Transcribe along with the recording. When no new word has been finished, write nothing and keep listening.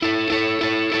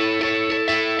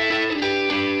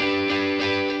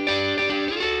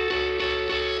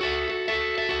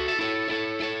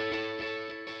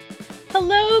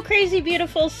crazy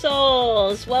beautiful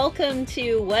souls. Welcome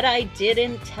to What I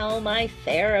Didn't Tell My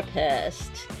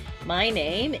Therapist. My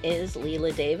name is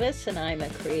Leela Davis, and I'm a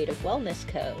creative wellness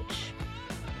coach.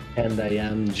 And I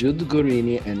am Jude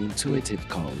Gorini, an intuitive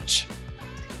coach.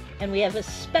 And we have a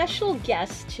special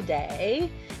guest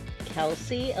today,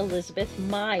 Kelsey Elizabeth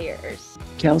Myers.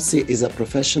 Kelsey is a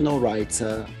professional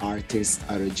writer, artist,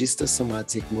 a registered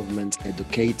somatic movement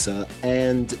educator,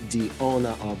 and the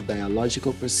owner of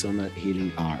Dialogical Persona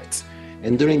Healing Art.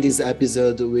 And during this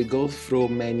episode, we go through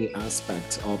many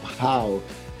aspects of how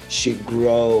she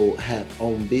grew her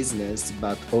own business,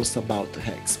 but also about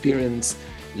her experience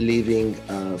living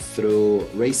through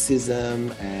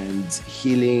racism and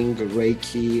healing,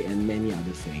 Reiki, and many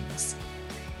other things.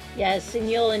 Yes, and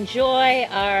you'll enjoy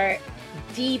our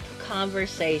deep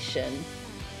conversation.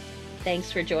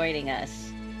 Thanks for joining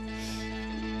us.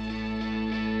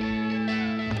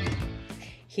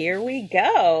 Here we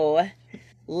go.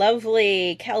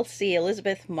 Lovely Kelsey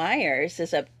Elizabeth Myers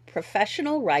is a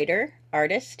professional writer,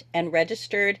 artist, and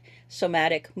registered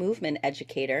somatic movement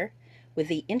educator with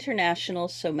the International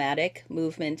Somatic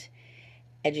Movement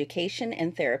Education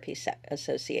and Therapy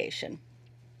Association.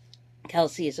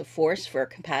 Kelsey is a force for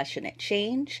compassionate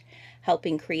change,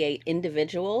 helping create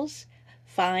individuals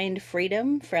find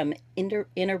freedom from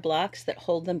inner blocks that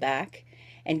hold them back,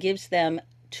 and gives them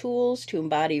tools to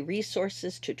embody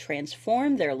resources to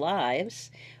transform their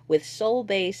lives with soul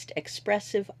based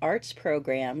expressive arts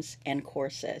programs and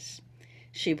courses.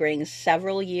 She brings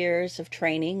several years of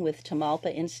training with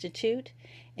Tamalpa Institute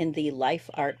in the life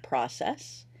art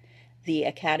process, the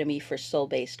Academy for Soul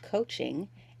Based Coaching,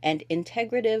 and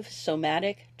integrative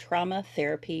somatic trauma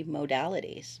therapy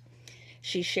modalities.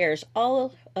 She shares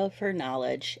all of her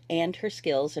knowledge and her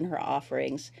skills and her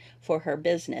offerings for her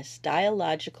business,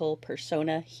 Dialogical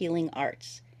Persona Healing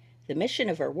Arts. The mission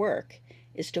of her work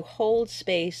is to hold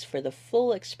space for the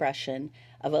full expression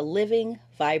of a living,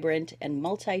 vibrant, and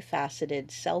multifaceted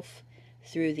self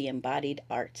through the embodied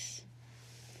arts.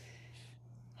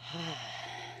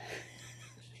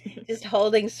 Just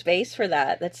holding space for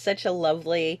that. That's such a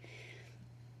lovely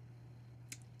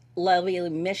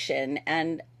mission.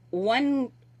 And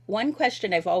one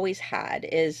question I've always had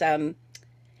is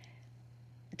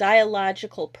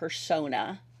dialogical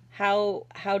persona. How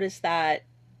does that?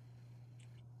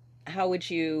 How would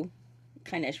you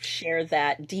kind of share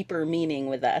that deeper meaning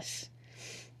with us?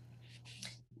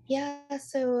 Yeah,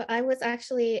 so I was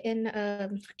actually in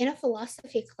a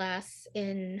philosophy class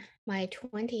in my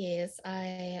 20s.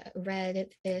 I read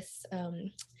this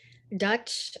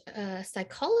Dutch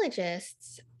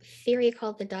psychologist's theory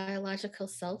called the dialogical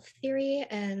self theory,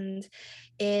 and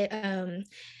it um,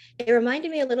 it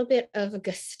reminded me a little bit of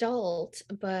Gestalt,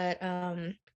 but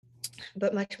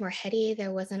much more heady.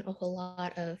 There wasn't a whole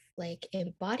lot of like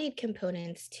embodied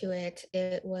components to it.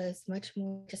 It was much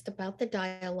more just about the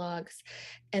dialogues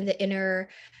and the inner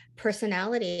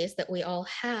personalities that we all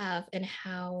have and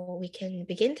how we can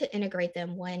begin to integrate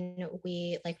them when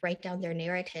we like write down their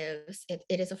narratives. It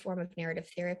is a form of narrative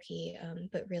therapy,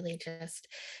 but really just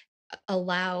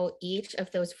allow each of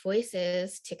those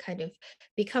voices to kind of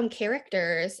become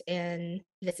characters in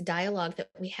this dialogue that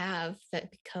we have that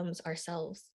becomes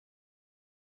ourselves.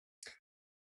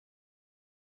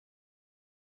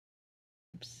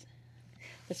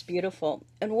 That's beautiful.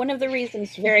 And one of the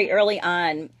reasons very early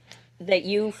on that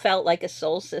you felt like a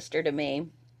soul sister to me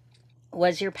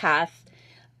was your path,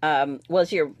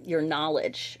 was your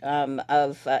knowledge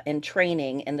of and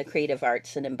training in the creative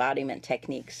arts and embodiment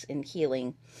techniques in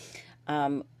healing.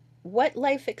 Um, what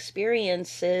life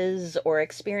experiences or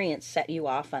experience set you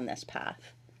off on this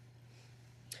path?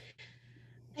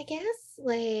 I guess,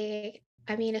 like,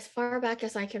 I mean, as far back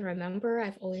as I can remember,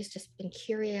 I've always just been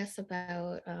curious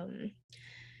about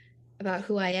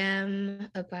who I am,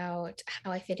 about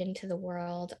how I fit into the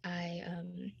world.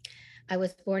 I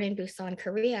was born in Busan,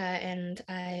 Korea, and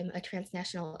I'm a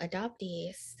transnational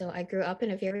adoptee. So I grew up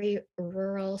in a very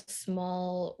rural,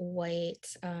 small, white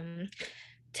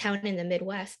town in the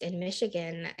Midwest in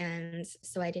Michigan, and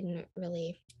so I didn't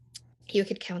really you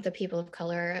could count the people of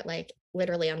color like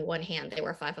literally on one hand. There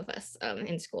were five of us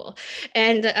in school,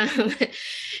 and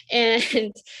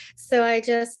and so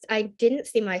I didn't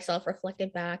see myself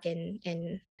reflected back in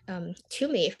to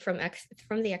me from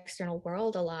the external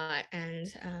world a lot,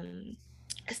 and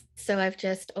so I've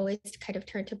just always kind of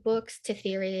turned to books, to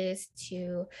theories,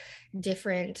 to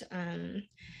different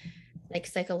like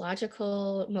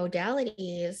psychological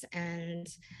modalities, and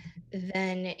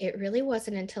then it really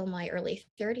wasn't until my early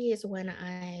 30s when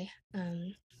I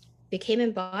became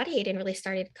embodied and really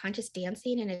started conscious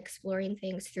dancing and exploring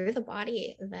things through the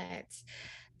body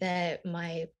that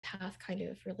my path kind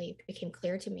of really became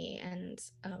clear to me, and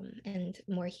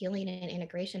more healing and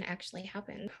integration actually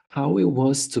happened. How it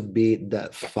was to be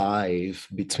that five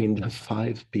between the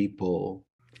five people,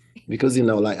 because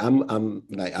like I'm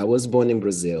like I was born in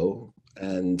Brazil,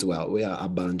 and well, we are a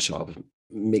bunch of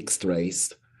mixed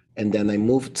race, and then I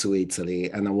moved to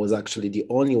Italy, and I was actually the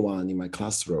only one in my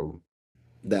classroom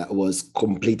that was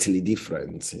completely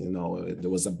different. There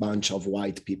was a bunch of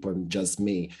white people and just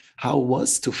me. How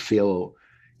was to feel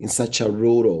in such a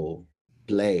rural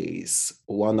place,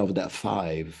 one of the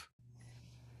five?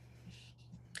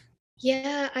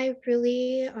 Yeah, I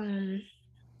really,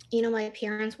 my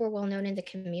parents were well known in the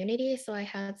community, so I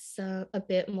had a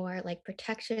bit more like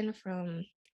protection from,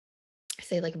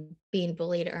 say, like being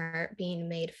bullied or being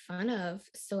made fun of.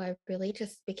 So I really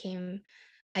just became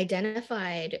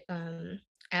identified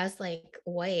as like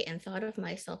white and thought of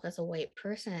myself as a white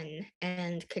person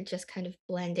and could just kind of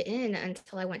blend in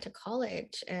until I went to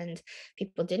college and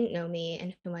people didn't know me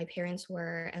and who my parents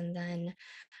were. And then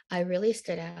I really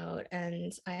stood out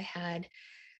and I had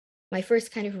my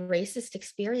first kind of racist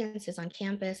experiences on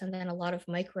campus and then a lot of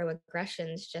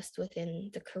microaggressions just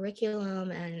within the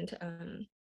curriculum and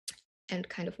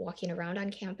kind of walking around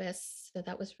on campus. So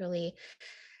that was really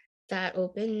that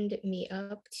opened me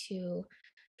up to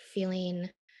feeling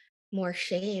more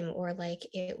shame or like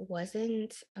it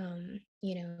wasn't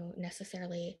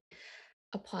necessarily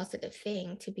a positive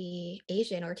thing to be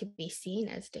Asian or to be seen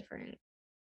as different.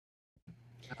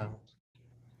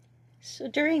 So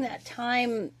during that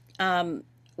time,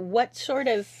 what sort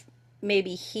of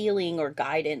maybe healing or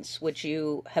guidance would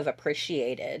you have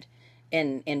appreciated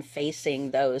in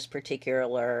facing those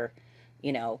particular,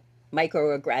 you know,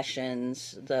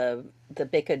 microaggressions, the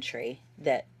bigotry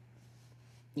that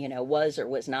was or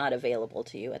was not available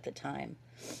to you at the time?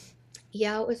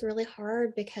 Yeah, it was really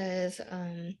hard because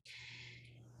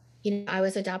I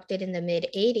was adopted in the mid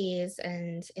 80s,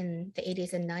 and in the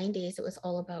 80s and 90s, it was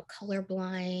all about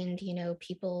colorblind.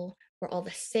 People were all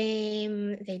the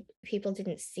same. People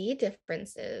didn't see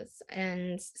differences.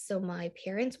 And so my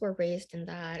parents were raised in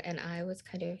that, and I was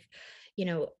kind of,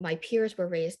 my peers were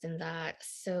raised in that.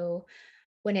 So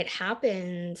when it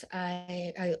happened,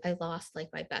 I lost like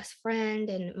my best friend,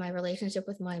 and my relationship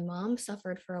with my mom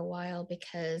suffered for a while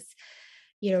because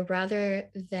rather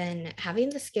than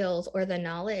having the skills or the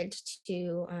knowledge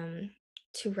to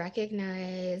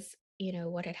recognize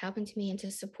what had happened to me and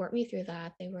to support me through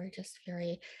that, they were just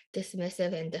very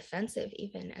dismissive and defensive,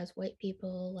 even as white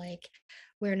people, like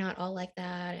we're not all like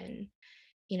that. And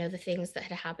the things that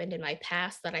had happened in my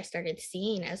past that I started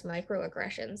seeing as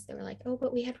microaggressions. They were like, oh,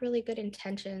 but we had really good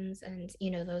intentions and,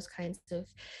 those kinds of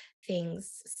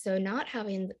things. So, not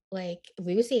having like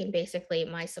losing basically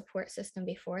my support system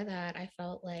before that, I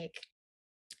felt like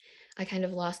I kind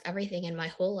of lost everything and my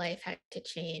whole life had to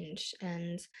change.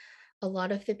 And a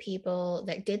lot of the people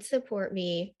that did support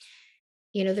me,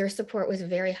 their support was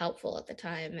very helpful at the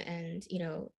time and,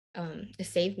 it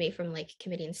saved me from like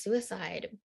committing suicide.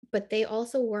 But they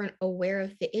also weren't aware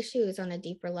of the issues on a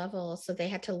deeper level. So they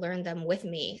had to learn them with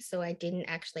me. So I didn't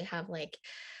actually have like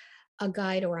a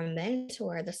guide or a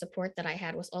mentor. The support that I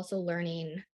had was also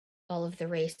learning all of the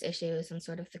race issues and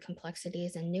sort of the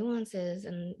complexities and nuances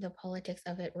and the politics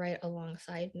of it right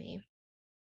alongside me.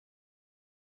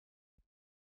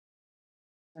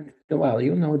 Well,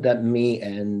 you know that me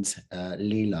and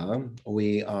Lila,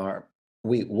 we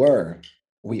were,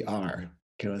 we are.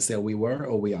 Can I say we were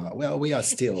or we are? Well, we are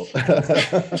still.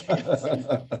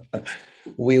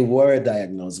 We were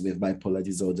diagnosed with bipolar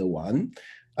disorder 1,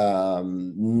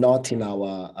 not in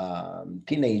our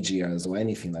teenage years or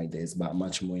anything like this, but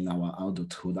much more in our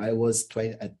adulthood. I was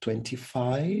at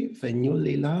 25, and you,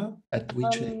 Lila, at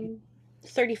which age?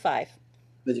 35.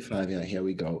 35, yeah, here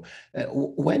we go.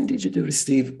 When did you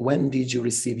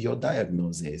receive your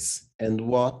diagnosis, and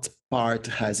what part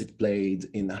has it played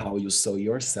in how you saw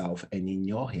yourself and in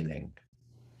your healing?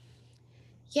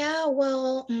 Yeah,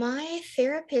 well, my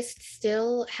therapist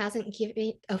still hasn't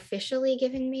officially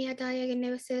given me a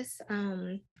diagnosis.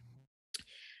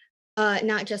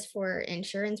 Not just for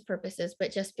insurance purposes,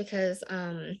 but just because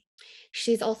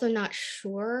she's also not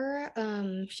sure.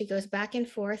 She goes back and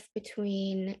forth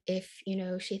between if,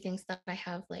 she thinks that I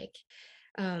have like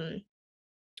um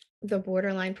the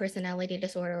borderline personality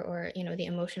disorder or, the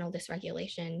emotional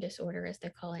dysregulation disorder as they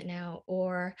call it now,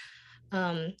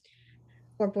 um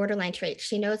or borderline traits.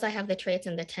 She knows I have the traits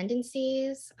and the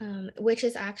tendencies, which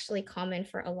is actually common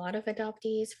for a lot of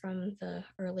adoptees from the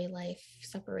early life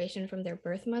separation from their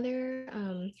birth mother.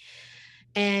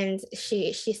 And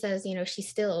she says, she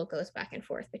still goes back and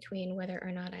forth between whether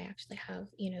or not I actually have,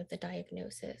 the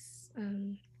diagnosis.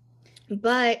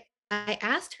 But I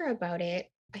asked her about it.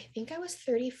 I think I was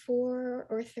 34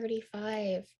 or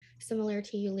 35, similar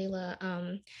to you, Leila.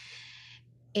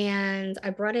 And I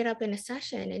brought it up in a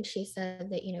session, and she said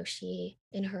that, she,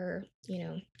 in her,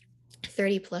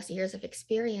 30 plus years of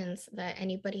experience, that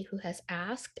anybody who has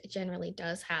asked generally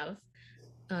does have,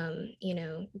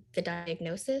 the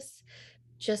diagnosis,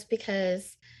 just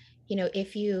because,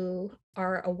 if you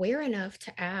are aware enough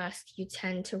to ask, you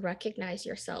tend to recognize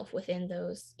yourself within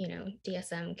those,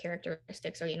 DSM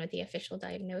characteristics, or, the official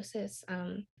diagnosis.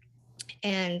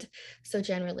 And so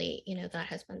generally, that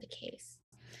has been the case.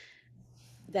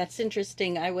 That's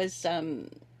interesting. I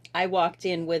walked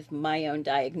in with my own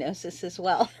diagnosis as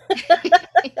well.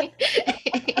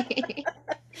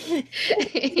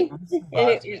 Also,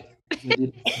 but you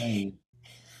did the same.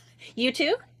 You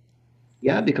too?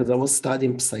 Yeah, because I was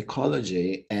studying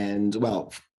psychology, and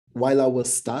well, while I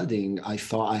was studying, I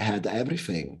thought I had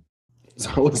everything.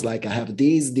 So I was like, I have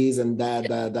this, and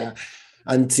that,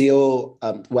 until,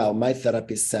 well, my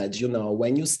therapist said,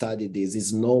 when you study this,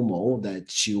 it's normal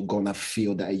that you're gonna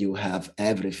feel that you have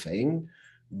everything,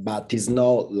 but it's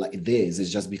not like this. It's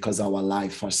just because our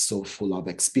life are so full of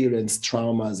experience,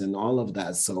 traumas, and all of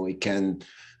that. So it can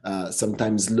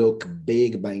sometimes look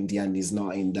big, but in the end, it's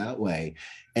not in that way.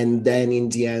 And then in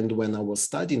the end, when I was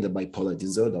studying the bipolar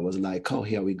disorder, I was like, oh,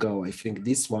 here we go. I think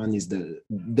this one is the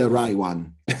right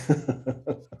one.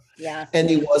 Yeah. And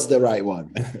it was the right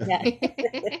one. Yeah.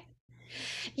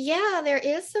 Yeah, there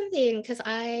is something, because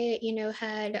I,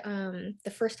 had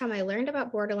the first time I learned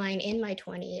about borderline in my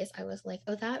 20s, I was like,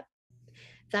 oh, that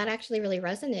actually really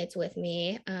resonates with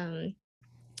me.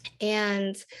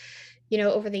 And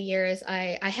over the years,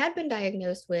 I had been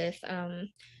diagnosed with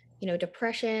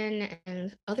depression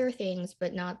and other things,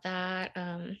 but not that.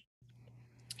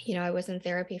 I was in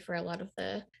therapy for a lot of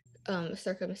the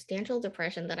circumstantial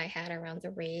depression that I had around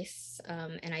the race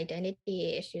and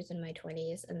identity issues in my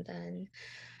 20s. And then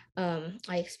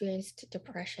I experienced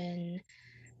depression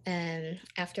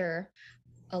after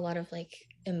a lot of like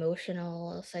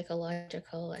emotional,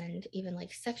 psychological, and even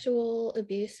like sexual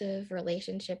abusive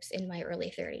relationships in my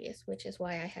early 30s, which is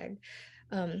why I had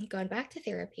gone back to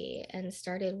therapy and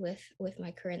started with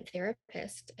my current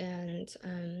therapist. And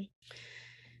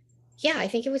yeah, I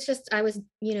think it was just I was,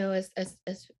 as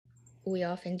we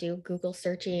often do, Google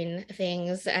searching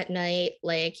things at night,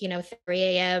 like, 3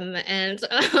 a.m. And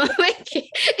like,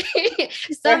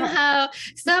 Yeah.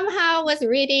 somehow was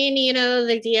reading,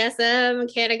 the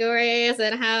DSM categories,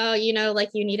 and how, like,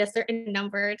 you need a certain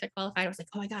number to qualify. I was like,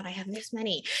 oh my God, I have this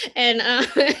many. And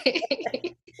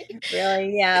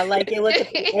Really? Yeah. Like you look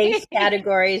at the ACE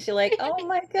categories, you're like, oh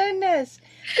my goodness.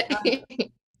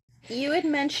 You had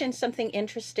mentioned something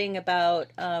interesting about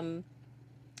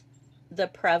the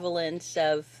prevalence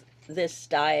of this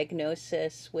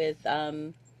diagnosis with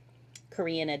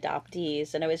Korean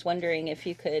adoptees, and I was wondering if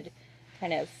you could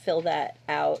kind of fill that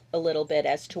out a little bit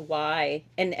as to why,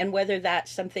 and whether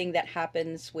that's something that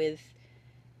happens with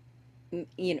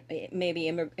maybe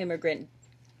immigrant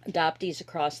adoptees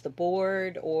across the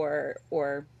board,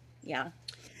 or yeah.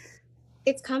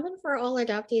 It's common for all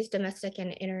adoptees, domestic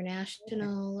and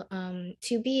international,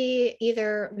 to be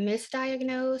either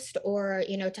misdiagnosed, or,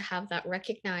 to have that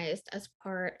recognized as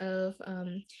part of,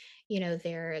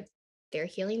 their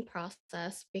healing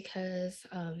process, because,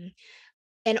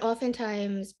 and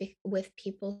oftentimes with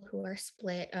people who are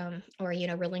split, or,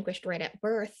 relinquished right at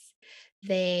birth,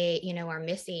 they, are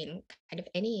missing kind of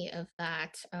any of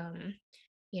that,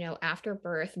 after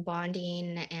birth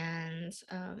bonding, and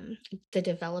the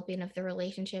developing of the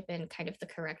relationship, and kind of the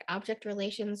correct object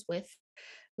relations with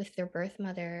their birth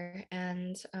mother.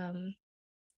 And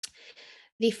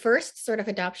the first sort of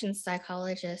adoption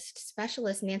psychologist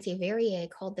specialist, Nancy Verrier,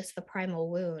 called this the primal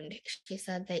wound. She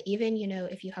said that even,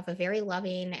 if you have a very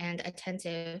loving and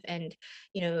attentive and,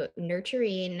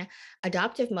 nurturing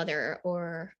adoptive mother,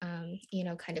 or,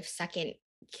 kind of second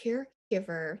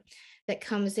caregiver that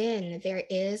comes in, there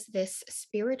is this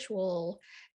spiritual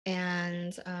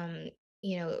and,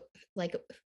 like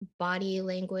body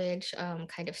language,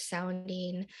 kind of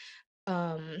sounding,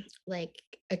 like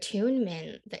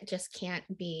attunement that just can't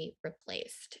be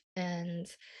replaced. And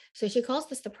so she calls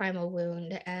this the primal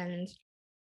wound. And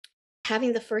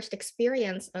having the first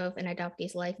experience of an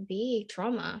adoptee's life be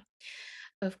trauma,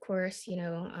 of course,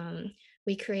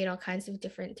 we create all kinds of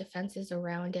different defenses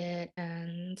around it,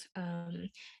 and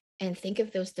think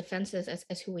of those defenses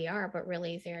as who we are, but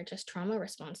really they're just trauma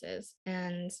responses.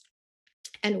 And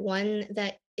one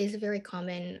that is very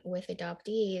common with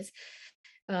adoptees,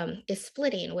 is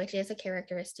splitting, which is a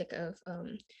characteristic of,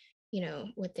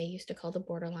 what they used to call the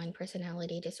borderline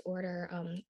personality disorder.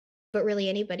 but really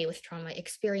anybody with trauma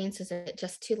experiences it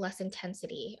just to less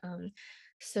intensity.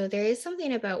 So there is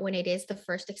something about when it is the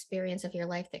first experience of your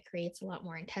life that creates a lot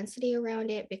more intensity around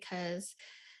it, because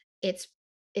it's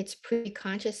it's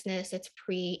pre-consciousness, it's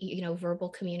pre, verbal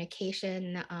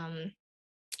communication.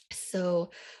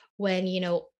 So when,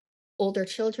 older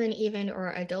children even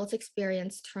or adults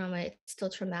experience trauma, it's still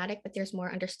traumatic, but there's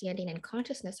more understanding and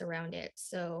consciousness around it.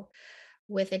 So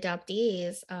with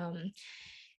adoptees,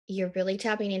 you're really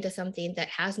tapping into something that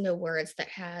has no words, that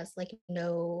has like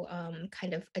no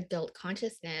kind of adult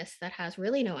consciousness, that has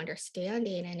really no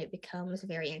understanding, and it becomes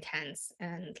very intense.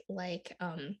 And like,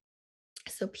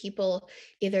 so people,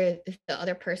 either the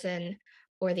other person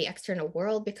or the external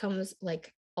world becomes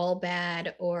like all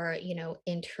bad, or,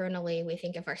 internally we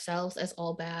think of ourselves as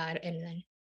all bad, and then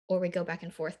or we go back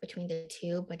and forth between the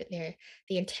two, but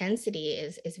the intensity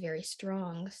is very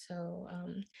strong. So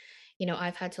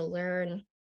I've had to learn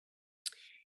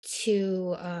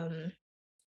to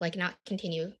like not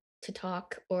continue to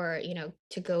talk, or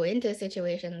to go into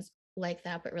situations like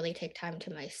that, but really take time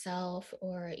to myself,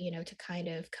 or to kind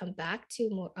of come back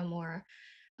to a more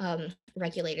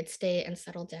regulated state and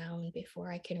settle down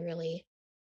before I can really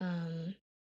um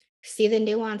see the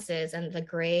nuances and the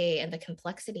gray and the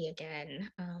complexity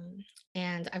again.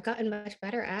 And I've gotten much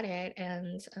better at it,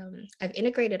 and I've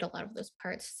integrated a lot of those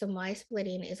parts. So my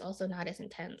splitting is also not as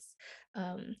intense.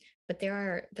 Um, but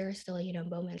there are still,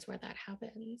 moments where that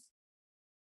happens.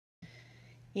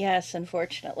 Yes,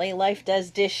 unfortunately, life does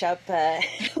dish up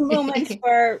moments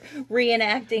for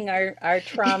reenacting our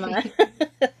trauma.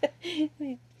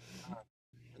 And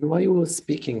while you were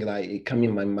speaking, like it came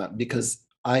in my mind because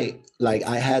I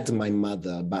had my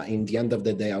mother, but in the end of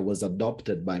the day, I was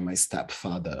adopted by my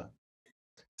stepfather.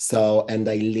 So, and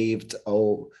I lived,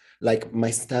 like my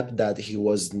stepdad, he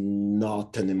was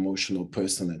not an emotional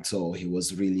person at all. He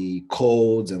was really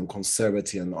cold and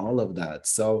conservative and all of that.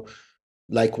 So,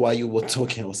 like while you were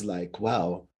talking, I was like,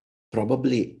 wow,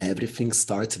 probably everything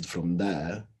started from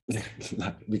there.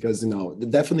 Because,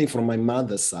 definitely from my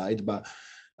mother's side, but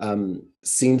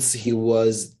since he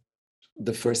was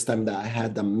the first time that I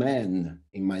had a man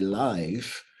in my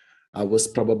life, I was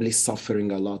probably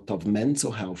suffering a lot of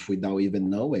mental health without even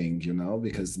knowing,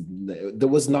 because there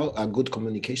was not a good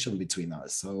communication between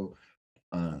us. So,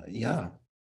 yeah,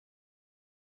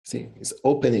 see, it's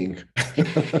opening.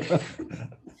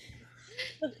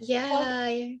 Well,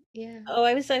 Yeah, yeah. oh,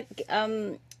 I was like,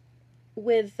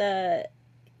 with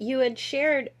you had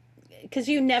shared, because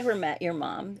you never met your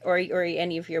mom or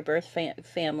any of your birth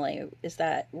family, is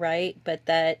that right? But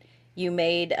that you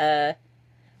made a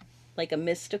like a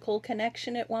mystical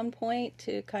connection at one point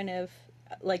to kind of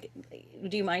like,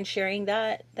 do you mind sharing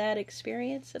that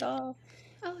experience at all?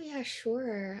 Oh yeah,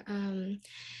 sure.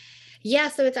 Yeah,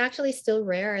 so it's actually still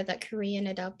rare that Korean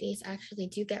adoptees actually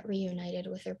do get reunited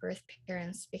with their birth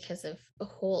parents, because of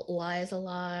Holt lies a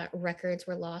lot. Records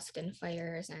were lost in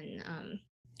fires, and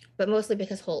but mostly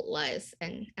because Holt lies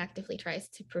and actively tries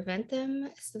to prevent them.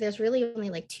 So there's really only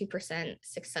like 2%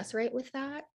 success rate with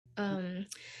that. Um,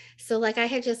 so like I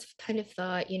had just kind of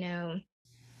thought,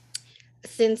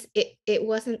 since it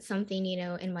wasn't something,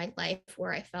 in my life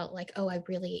where I felt like, oh, I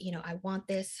really, I want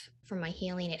this for my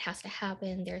healing, it has to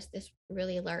happen, there's this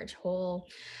really large hole.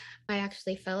 I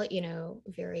actually felt,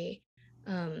 very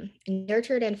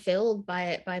nurtured and filled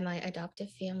by my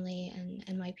adoptive family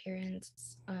and my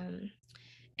parents,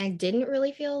 and didn't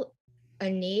really feel a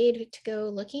need to go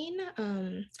looking.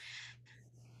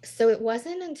 So it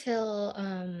wasn't until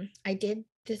I did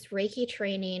this Reiki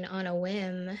training on a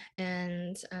whim,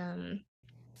 and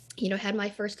had my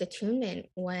first attunement,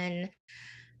 when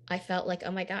I felt like,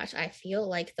 oh my gosh, I feel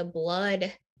like the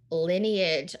blood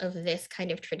lineage of this kind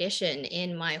of tradition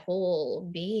in my whole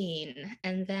being.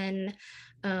 And then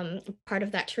part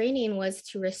of that training was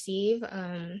to receive,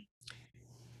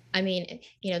 I mean,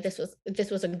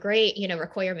 this was a great,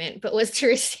 requirement, but was to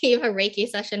receive a Reiki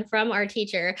session from our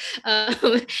teacher.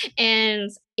 And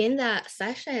in that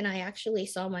session, I actually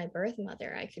saw my birth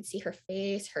mother. I could see her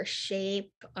face, her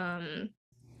shape.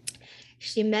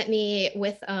 She met me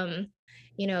with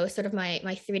sort of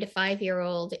my 3 to 5 year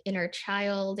old inner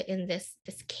child in this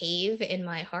cave in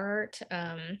my heart.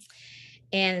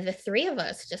 And the three of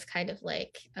us just kind of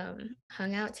like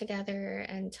hung out together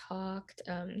and talked.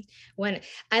 When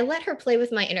I let her play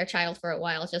with my inner child for a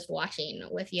while, just watching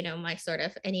with, my sort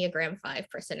of Enneagram 5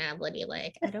 personality,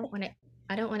 like I don't want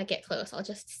to get close. I'll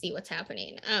just see what's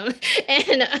happening.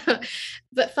 And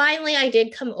but finally I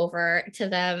did come over to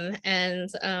them, and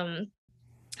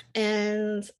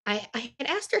I had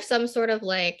asked her some sort of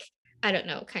like I don't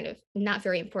know, kind of not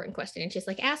very important question. And she's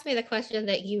like, ask me the question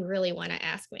that you really want to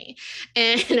ask me.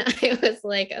 And I was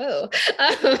like, oh.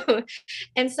 Um,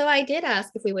 and so I did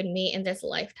ask if we would meet in this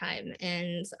lifetime.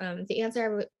 And the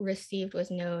answer received was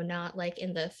no, not like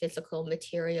in the physical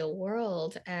material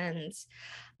world. And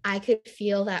I could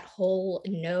feel that whole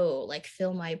no, like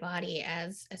fill my body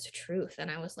as truth.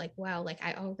 And I was like, wow, like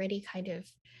I already kind of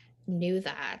knew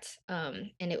that.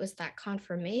 And it was that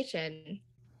confirmation,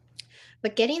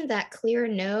 but getting that clear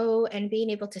no and being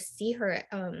able to see her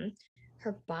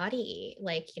body,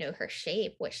 like, you know, her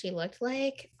shape, what she looked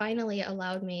like, finally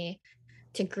allowed me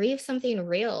to grieve something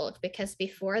real, because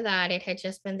before that it had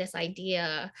just been this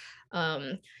idea.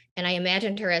 um and I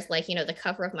imagined her as, like, you know, the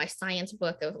cover of my science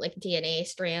book of like DNA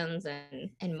strands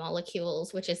and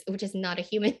molecules, which is not a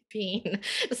human being.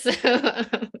 So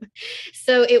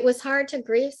so it was hard to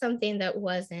grieve something that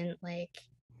wasn't like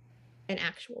an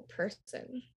actual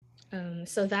person.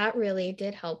 So that really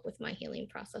did help with my healing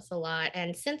process a lot.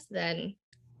 And since then,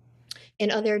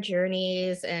 in other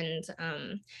journeys and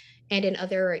in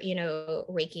other, you know,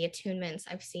 Reiki attunements,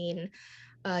 I've seen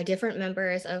different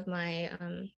members of my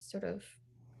sort of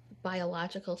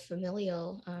biological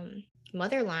familial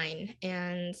mother line,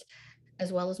 and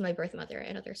as well as my birth mother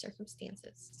and other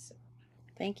circumstances. So,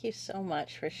 Thank you so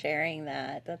much for sharing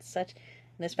that. That's such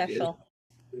an Yes. special.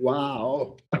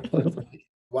 Wow.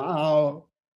 Wow.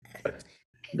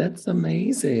 That's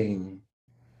amazing.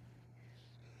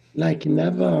 Like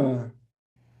never.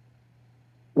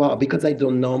 Well, because I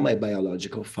don't know my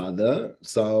biological father,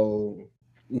 so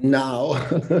now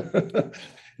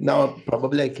now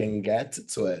probably I can get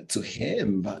to it to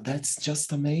him, but that's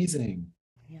just amazing.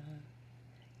 Yeah.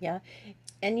 Yeah.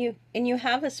 And you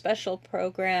have a special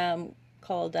program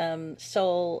called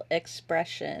Soul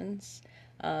Expressions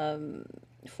um,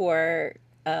 for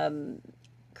um,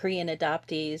 Korean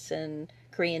adoptees and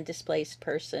Korean displaced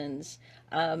persons.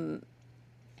 Um,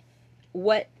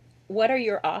 what what are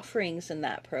your offerings in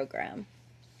that program?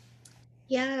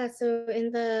 yeah, so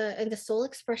in the Soul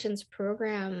Expressions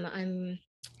program,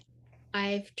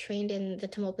 I've trained in the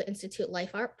Tamilpa Institute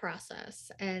Life Art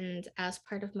process, and as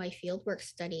part of my fieldwork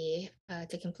study,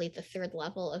 to complete the third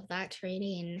level of that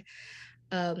training,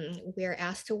 we're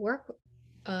asked to work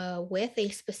with a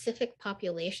specific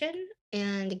population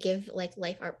and give like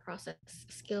life art process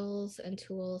skills and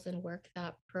tools and work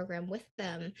that program with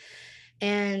them.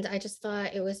 And I just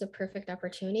thought it was a perfect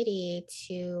opportunity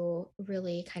to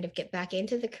really kind of get back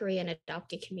into the Korean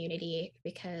adoptee community,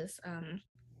 because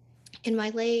in my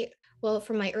late, well,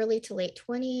 from my early to late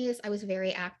 20s, I was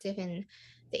very active in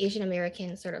the Asian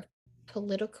American sort of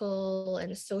political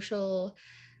and social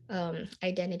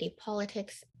identity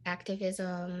politics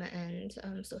activism and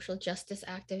social justice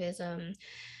activism.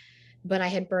 But I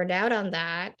had burned out on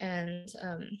that, and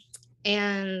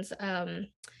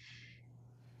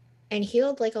and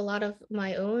healed like a lot of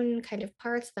my own kind of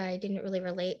parts that I didn't really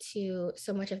relate to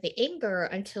so much of the anger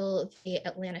until the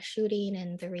Atlanta shooting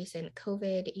and the recent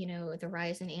COVID, you know, the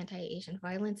rise in anti-Asian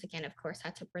violence again, of course,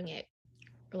 had to bring it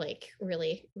like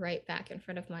really right back in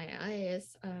front of my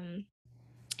eyes,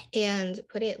 and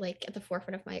put it like at the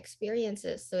forefront of my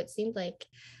experiences. So it seemed like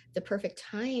the perfect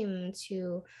time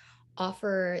to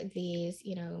offer these,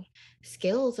 you know,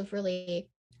 skills of really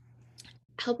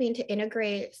helping to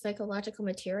integrate psychological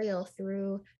material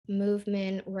through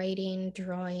movement, writing,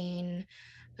 drawing,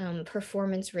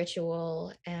 performance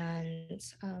ritual, and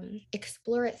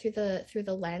explore it through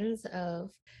the lens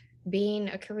of being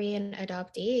a Korean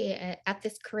adoptee at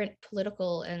this current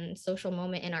political and social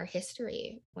moment in our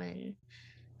history,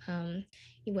 um,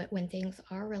 when things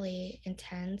are really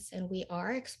intense and we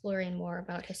are exploring more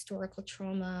about historical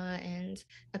trauma and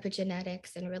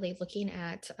epigenetics, and really looking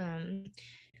at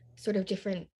sort of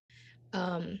different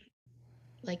um,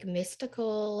 like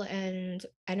mystical and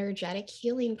energetic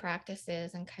healing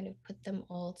practices and kind of put them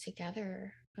all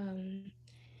together.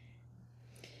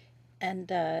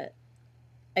 And I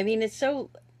mean, it's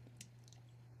so,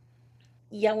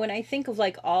 yeah, when I think of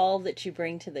like all that you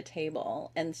bring to the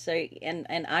table, and so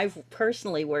and I've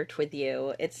personally worked with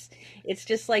you, it's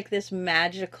just like this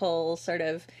magical sort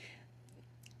of,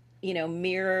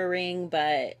 mirroring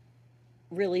but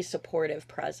really supportive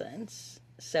presence.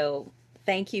 So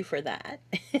thank you for that.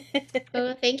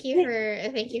 Oh, thank you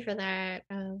for that.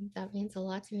 That means a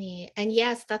lot to me. And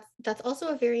yes, that's also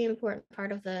a very important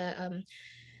part of the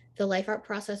life art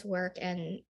process work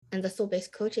and the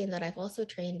soul-based coaching that I've also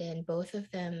trained in, both of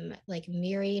them like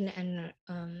mirroring and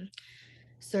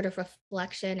sort of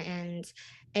reflection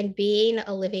and being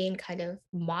a living kind of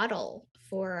model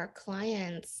for our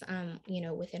clients, you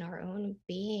know, within our own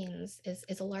beings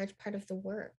is a large part of the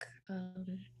work.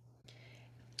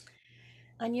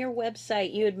 On your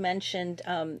website, you had mentioned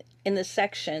in the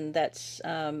section that's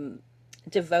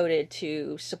devoted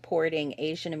to supporting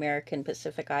Asian American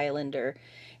Pacific Islander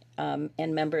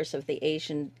and members of the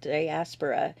Asian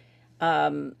diaspora.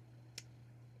 Um,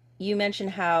 you mentioned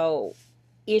how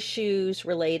issues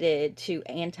related to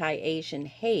anti Asian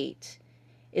hate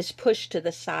is pushed to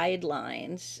the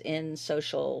sidelines in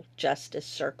social justice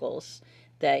circles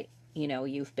that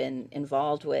you've been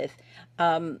involved with.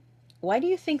 Um, why do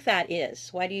you think that is?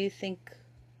 Why do you think?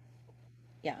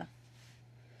 Yeah.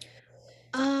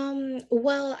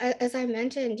 Well, as I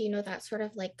mentioned, that sort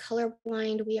of like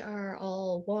colorblind, we are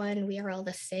all one, we are all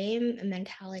the same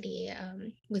mentality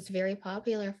was very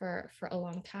popular for a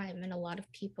long time. And a lot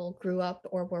of people grew up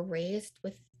or were raised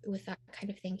with that kind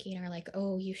of thinking, or like,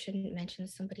 oh, you shouldn't mention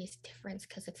somebody's difference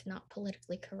because it's not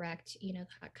politically correct,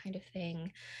 that kind of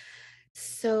thing.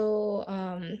 So,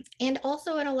 and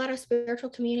also in a lot of spiritual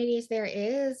communities, there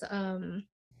is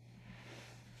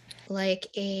like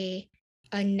a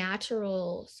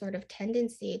natural sort of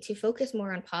tendency to focus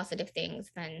more on positive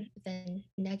things than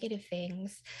negative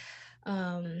things.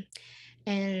 um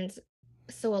and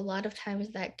so a lot of times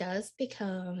that does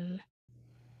become,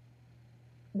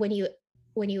 when you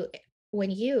when you when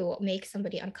you make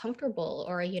somebody uncomfortable,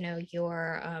 or you're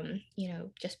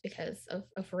just because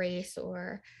of race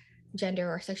or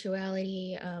gender or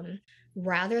sexuality,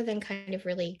 rather than kind of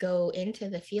really go into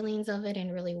the feelings of it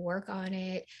and really work on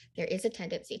it, there is a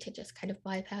tendency to just kind of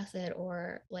bypass it,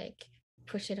 or like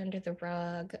push it under the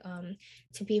rug,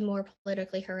 to be more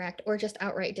politically correct, or just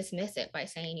outright dismiss it by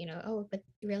saying, oh, but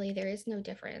really there is no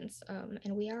difference,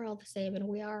 and we are all the same and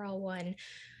we are all one,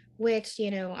 which,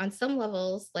 on some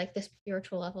levels, like the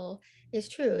spiritual level, is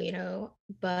true,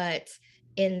 but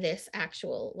in this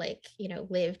actual, like,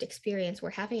 lived experience we're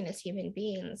having as human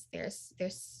beings, there's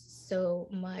so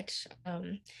much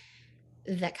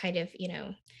that kind of,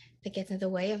 that gets in the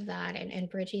way of that, and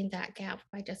bridging that gap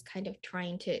by just kind of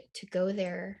trying to go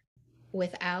there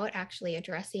without actually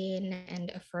addressing and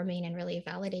affirming and really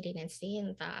validating and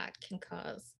seeing that can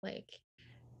cause, like,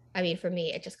 I mean, for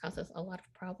me, it just causes a lot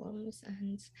of problems,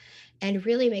 and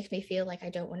really makes me feel like I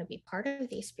don't want to be part of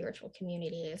these spiritual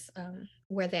communities,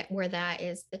 where that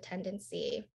is the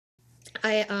tendency.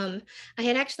 I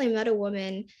had actually met a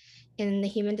woman in the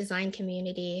human design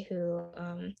community who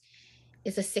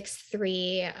is a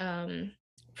 6'3"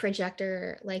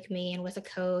 projector like me, and was a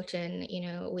coach, and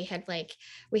we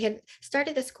had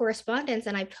started this correspondence,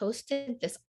 and I posted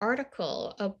this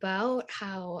article about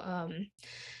how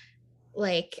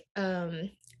like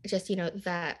just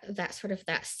that sort of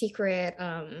that secret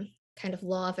kind of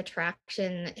law of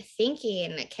attraction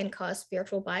thinking can cause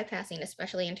spiritual bypassing,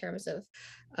 especially in terms of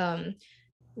um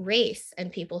race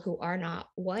and people who are not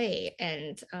white.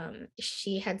 And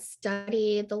she had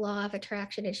studied the law of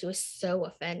attraction, and she was so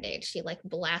offended. She like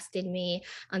blasted me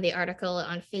on the article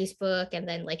on Facebook, and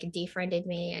then like defriended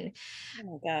me and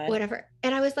Oh my God. whatever.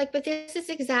 And I was like, but this is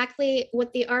exactly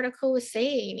what the article was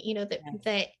saying, that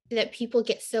Yeah. that people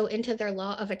get so into their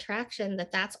law of attraction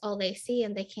that that's all they see,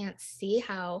 and they can't see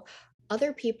how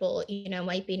other people,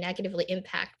 might be negatively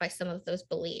impacted by some of those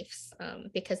beliefs,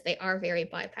 because they are very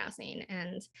bypassing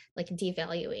and like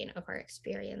devaluing of our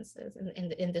experiences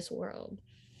in this world.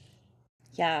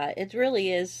 Yeah, it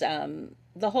really is.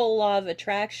 The whole law of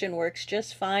attraction works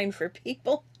just fine for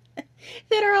people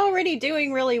that are already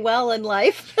doing really well in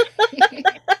life. But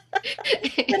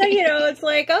it's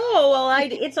like, oh, well,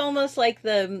 it's almost like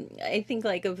I think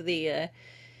like of the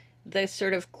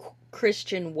sort of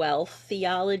Christian wealth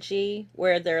theology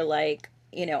where they're like,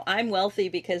 I'm wealthy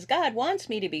because God wants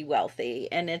me to be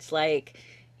wealthy. And it's like,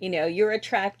 you're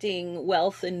attracting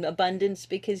wealth and abundance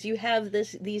because you have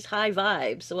these high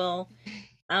vibes. Well,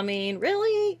 I mean,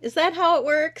 really? Is that how it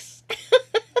works?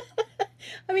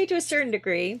 I mean, to a certain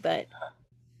degree, but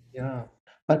Yeah.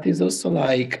 But it's also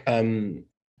like, and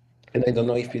I don't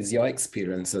know if it's your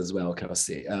experience as well,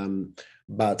 Kelsey,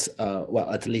 but well,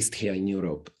 at least here in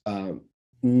Europe,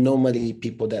 normally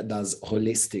people that does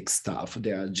holistic stuff,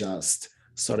 they are just,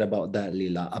 sorry about that,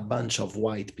 Lila, a bunch of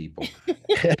white people.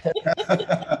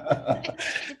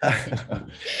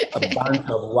 A bunch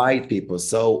of white people.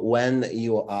 So when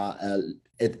you are,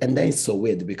 and then it's so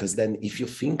weird because then if you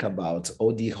think about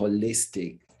all the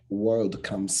holistic world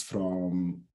comes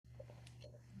from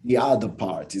the other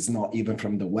part, is not even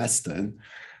from the Western.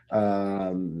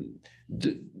 Um,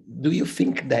 do, do you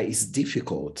think that it's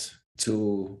difficult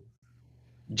to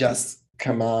just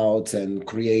come out and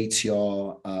create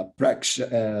your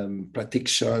practitioner,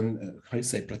 how do you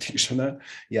say practitioner?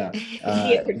 Yeah, be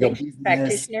a your business,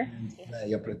 practitioner.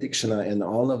 your practitioner and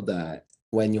all of that.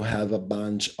 when you have a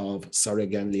bunch of, sorry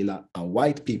again, Lila,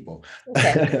 white people.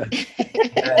 Okay.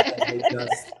 And they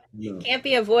just, Can't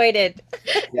be avoided.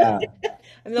 yeah,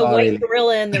 I'm the white sorry.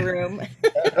 gorilla in the room.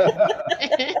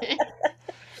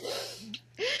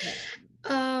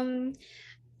 um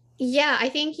yeah, I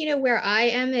think, where I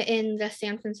am in the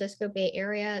San Francisco Bay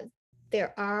Area,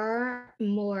 there are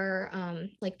more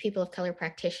like people of color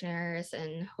practitioners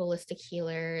and holistic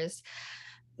healers.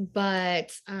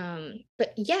 But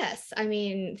yes, I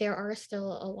mean, there are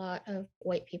still a lot of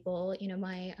white people.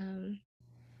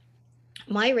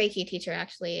 My Reiki teacher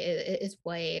actually is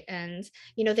white, and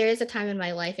there is a time in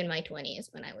my life in my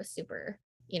 20s when I was super,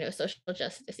 social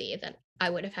justicey, that I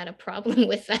would have had a problem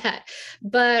with that.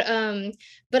 But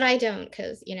I don't,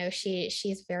 because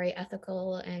she's very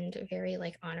ethical and very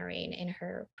like honoring in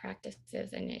her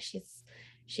practices, and she's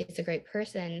a great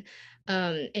person.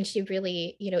 And she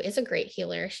really, is a great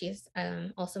healer. She's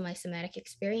also my somatic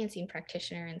experiencing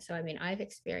practitioner, and so I mean, I've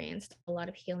experienced a lot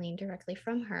of healing directly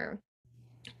from her.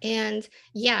 And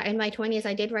yeah, in my 20s,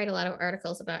 I did write a lot of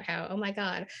articles about how, oh my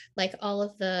God, like all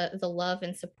of the love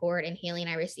and support and healing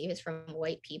I receive is from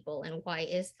white people. And why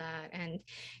is that? And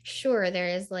sure, there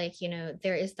is like,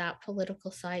 there is that political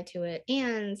side to it.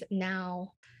 And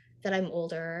now that I'm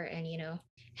older and,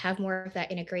 have more of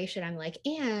that integration, I'm like,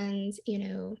 and,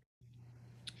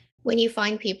 when you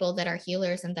find people that are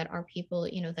healers and that are people,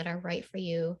 that are right for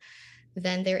you,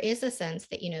 then there is a sense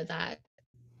that,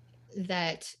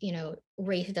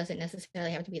 race doesn't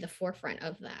necessarily have to be the forefront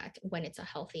of that when it's a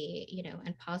healthy,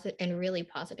 and positive and really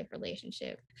positive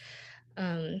relationship.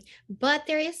 um but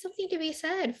there is something to be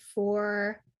said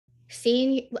for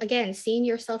seeing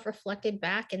yourself reflected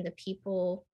back in the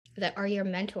people that are your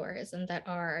mentors and that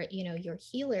are, your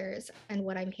healers. And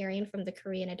what I'm hearing from the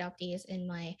Korean adoptees in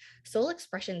my soul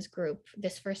expressions group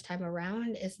this first time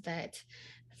around is that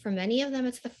for many of them,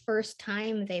 it's the first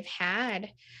time they've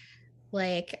had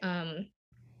like a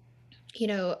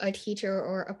teacher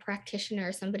or a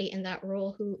practitioner, somebody in that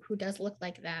role who does look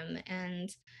like them,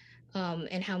 and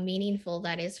how meaningful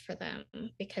that is for them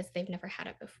because they've never had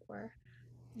it before.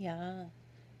 Yeah.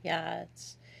 Yeah,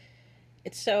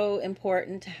 it's so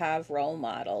important to have role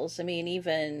models. I mean,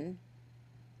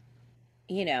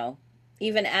 you know,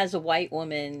 even as a white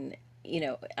woman,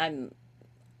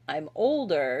 I'm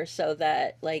older, so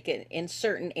that like in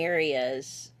certain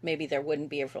areas maybe there wouldn't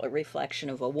be a reflection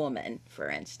of a woman, for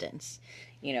instance,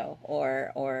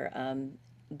 or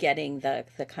getting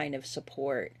the kind of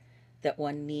support that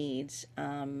one needs,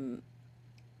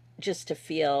 just to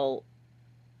feel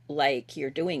like you're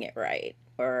doing it right,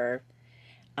 or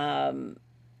um,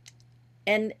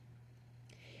 and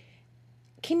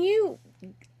can you,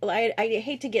 I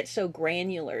hate to get so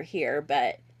granular here,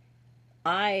 but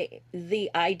the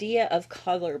idea of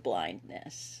color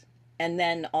blindness, and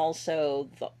then also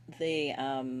the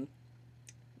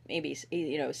maybe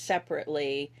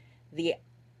separately the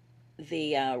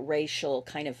racial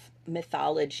kind of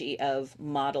mythology of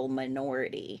model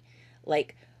minority.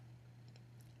 Like,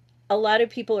 a lot of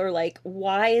people are like,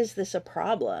 why is this a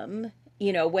problem?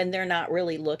 When they're not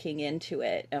really looking into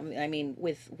it. I mean,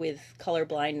 with color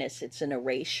blindness, it's an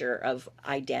erasure of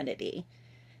identity.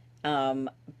 Um,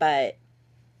 but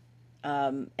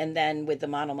and then with the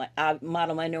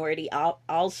model minority,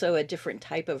 also a different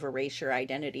type of erasure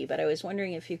identity. But I was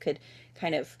wondering if you could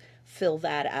kind of fill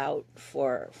that out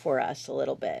for us a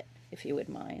little bit, if you would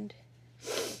mind.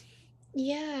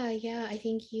 Yeah, I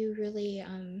think you really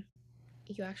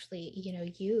you actually,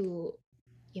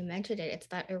 you mentioned it. It's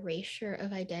that erasure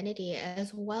of identity,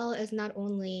 as well as not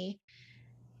only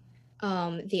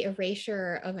the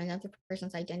erasure of another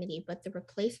person's identity, but the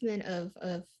replacement of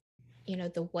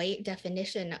the white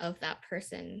definition of that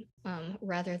person,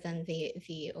 rather than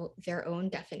their own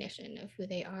definition of who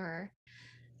they are.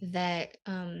 That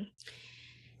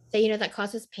that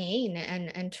causes pain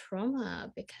and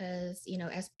trauma, because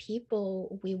as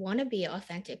people, we want to be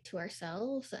authentic to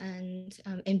ourselves, and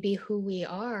be who we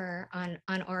are on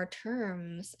our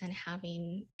terms, and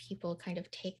having people kind of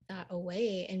take that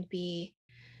away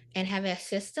and have a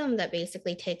system that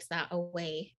basically takes that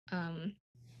away,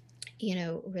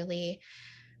 really.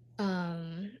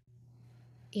 um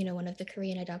one of the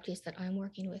Korean adoptees that I'm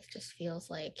working with just feels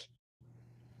like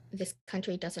this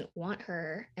country doesn't want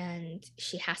her and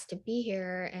she has to be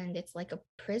here, and it's like a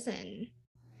prison.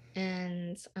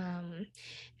 And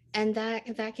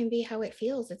that can be how it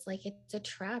feels. It's like it's a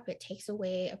trap. It takes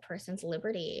away a person's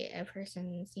liberty, a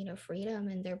person's freedom,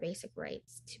 and their basic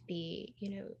rights to be,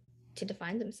 to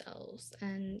define themselves.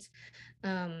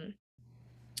 um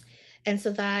And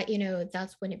so that,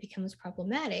 that's when it becomes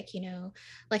problematic.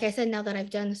 Like I said, now that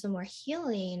I've done some more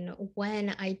healing,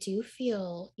 when I do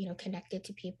feel, connected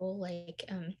to people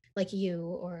like you,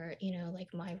 or,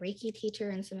 like my Reiki teacher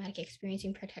and somatic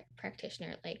experiencing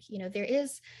practitioner, like,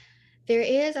 there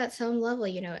is at some level,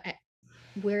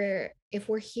 where if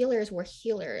we're healers, we're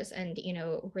healers, and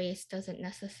race doesn't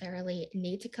necessarily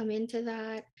need to come into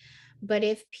that. But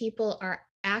if people are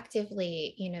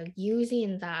actively,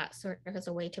 using that sort of as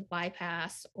a way to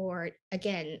bypass, or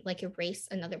again, like erase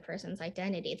another person's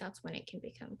identity, that's when it can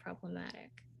become problematic.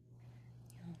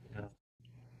 Yeah,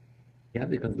 yeah,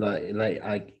 because like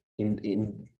I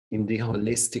in the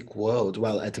holistic world,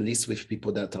 well, at least with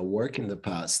people that I work in the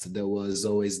past, there was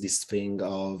always this thing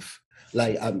of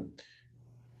like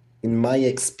in my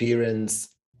experience,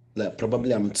 like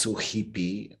probably I'm too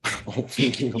hippie of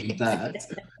thinking of that,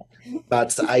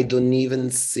 but I don't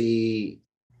even see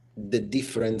the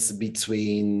difference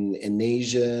between an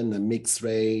Asian, a mixed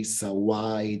race, a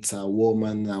white, a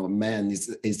woman, a man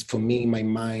is for me in my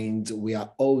mind, we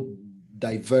are all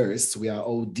diverse, we are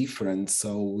all different.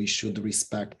 So we should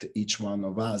respect each one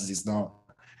of us. It's not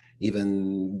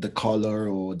even the color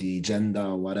or the gender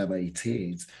or whatever it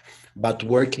is. But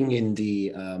working in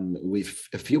the with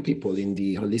a few people in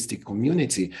the holistic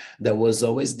community, there was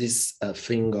always this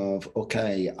thing of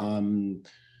okay, I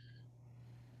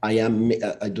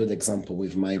do the example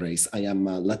with my race. I am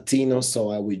Latino,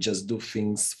 so I will just do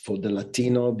things for the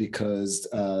Latino because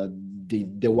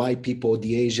the white people,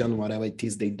 the Asian, whatever it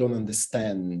is, they don't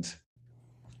understand,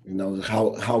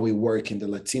 how we work in the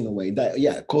Latino way. That,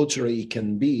 yeah, culturally it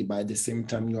can be, but at the same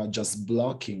time you are just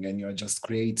blocking and you are just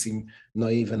creating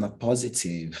not even a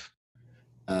positive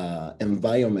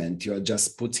environment. You are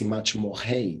just putting much more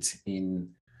hate in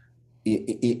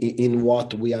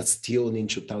what we are still in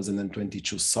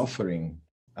 2022 suffering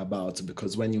about.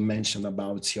 Because when you mention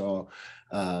about your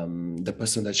the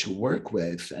person that you work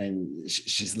with, and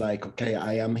she's like, okay,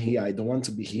 I am here, I don't want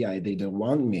to be here, they don't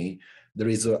want me. There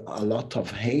is a lot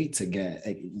of hate again,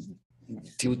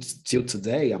 till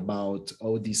today, about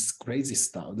all this crazy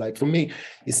stuff. Like for me,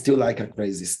 it's still like a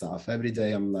crazy stuff. Every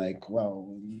day I'm like,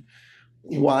 well,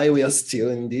 why we are still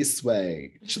in this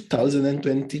way?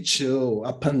 2022,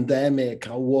 a pandemic,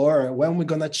 a war. When we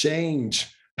gonna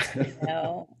change?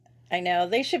 No, I know.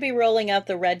 They should be rolling out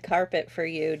the red carpet for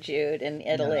you, Jude, in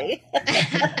Yeah, Italy.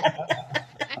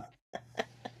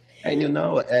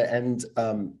 and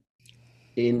and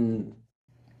in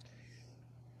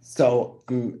so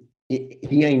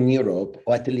here in Europe,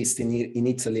 or at least in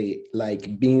Italy,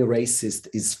 like being racist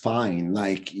is fine.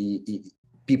 Like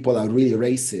people are really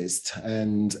racist,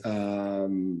 and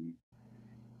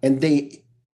they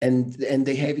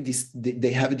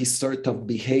have this sort of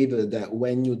behavior that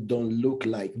when you don't look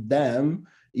like them,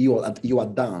 you are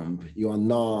dumb, you are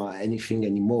not anything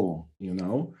anymore,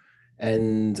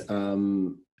 and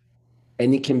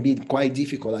it can be quite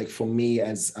difficult, like for me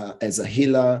as a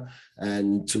healer,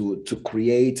 and to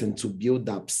create and to build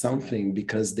up something,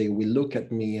 because they will look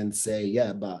at me and say,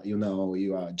 yeah, but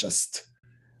you are just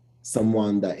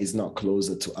someone that is not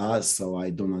closer to us, so I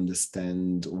don't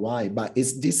understand why. But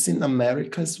is this in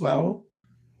America as well?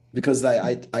 Because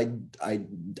I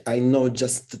know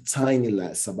just a tiny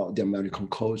less about the American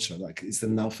culture. Like it's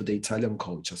enough for the Italian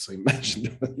culture, so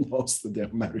imagine most of the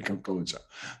American culture.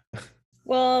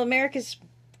 Well, America's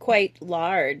quite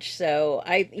large, so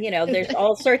there's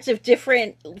all sorts of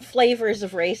different flavors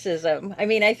of racism. I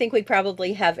mean, I think we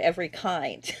probably have every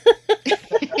kind,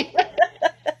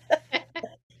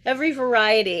 every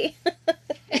variety.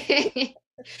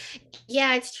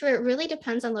 Yeah, it's true. It really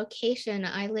depends on location.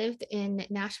 I lived in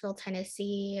Nashville,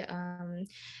 Tennessee,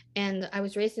 and I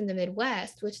was raised in the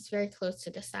Midwest, which is very close to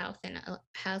the South and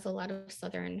has a lot of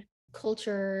Southern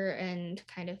culture and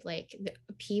kind of like the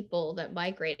people that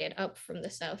migrated up from the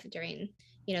South during,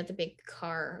 the big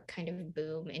car kind of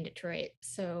boom in Detroit.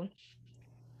 So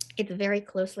it's very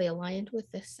closely aligned with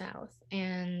the South.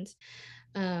 And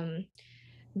um,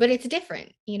 but it's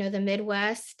different. The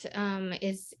Midwest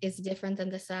is different than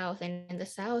the South, and in the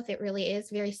South it really is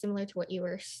very similar to what you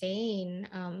were saying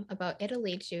about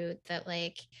Italy, Jude, that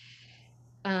like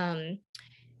um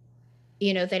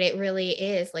that it really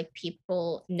is like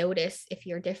people notice if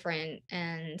you're different,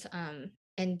 and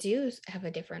do have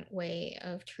a different way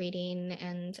of treating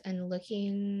and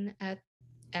looking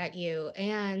at you.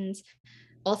 And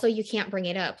also, you can't bring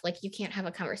it up. Like, you can't have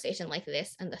a conversation like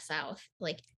this in the South.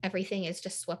 Like, everything is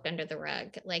just swept under the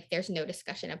rug. Like, there's no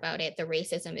discussion about it. The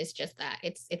racism is just that.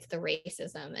 It's the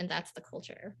racism, and that's the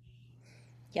culture.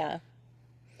 Yeah.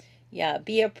 Yeah,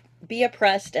 be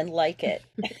oppressed and like it.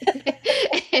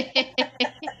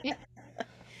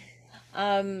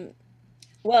 Um,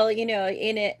 Well, in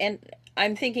it, and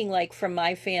I'm thinking like from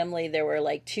my family, there were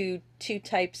like two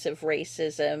types of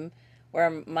racism, where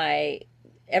my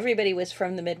everybody was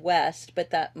from the Midwest, but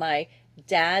that my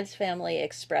dad's family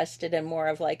expressed it in more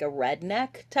of like a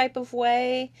redneck type of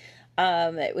way.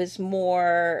 It was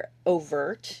more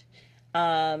overt.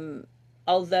 Um,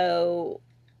 Although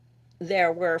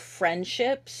there were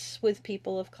friendships with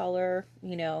people of color,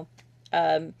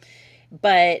 um,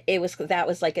 but that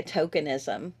was like a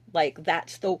tokenism, like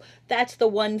that's the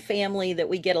one family that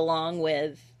we get along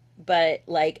with, but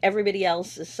like everybody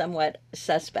else is somewhat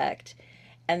suspect.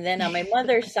 And then on my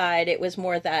mother's side, it was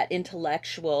more that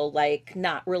intellectual, like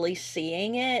not really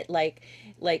seeing it, like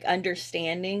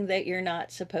understanding that you're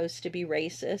not supposed to be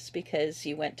racist because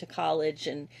you went to college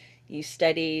and you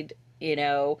studied, you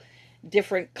know,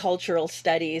 different cultural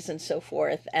studies and so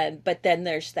forth. And but then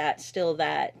there's that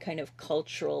kind of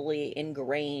culturally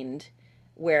ingrained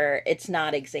where it's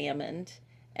not examined.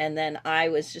 And then I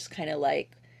was just kind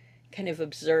of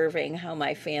observing how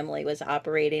my family was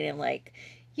operating and like,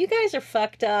 you guys are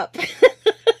fucked up.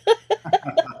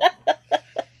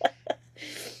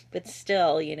 But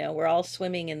still, we're all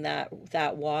swimming in that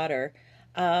water.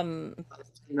 Um,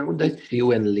 You know that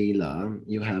you and Lila,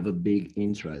 you have a big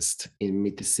interest in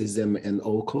mythicism and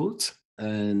occult,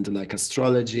 and like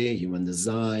astrology, human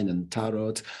design, and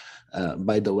tarot.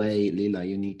 By the way, Lila,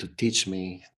 you need to teach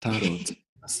me tarot,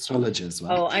 astrology as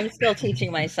well. oh, I'm still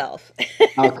teaching myself.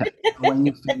 Okay, when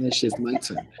you finish, it's my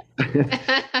turn.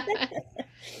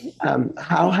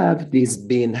 How have these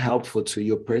been helpful to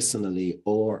you personally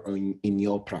or in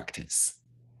your practice?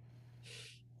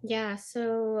 Yeah,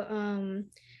 so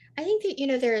I think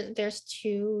that there's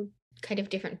two kind of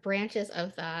different branches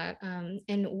of that.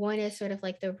 And one is sort of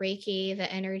like the Reiki,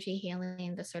 the energy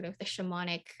healing, the sort of the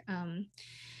shamanic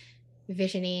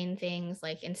visioning things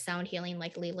like in sound healing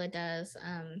like Leela does.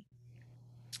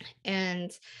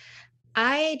 And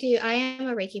I am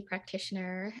a Reiki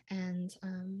practitioner, and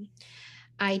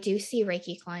I do see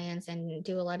Reiki clients and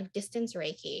do a lot of distance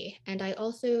Reiki. And I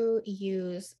also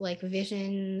use like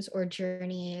visions or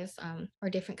journeys, or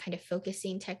different kind of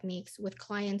focusing techniques with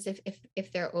clients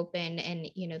if they're open and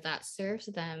that serves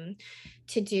them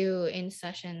to do in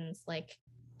sessions, like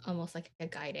almost like a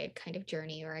guided kind of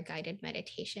journey or a guided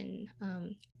meditation,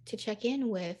 to check in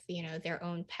with their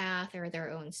own path or their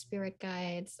own spirit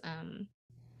guides.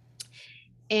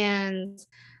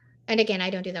 And again, I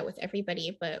don't do that with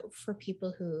everybody, but for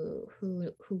people who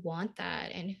want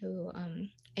that and who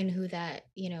that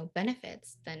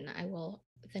benefits, then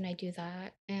I do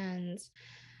that.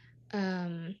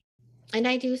 Um and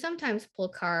I do sometimes pull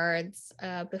cards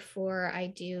before I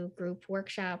do group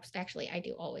workshops. Actually, I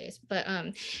do always, but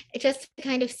it just to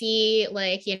kind of see,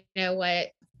 like,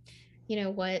 what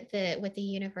the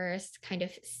universe kind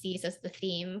of sees as the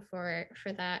theme for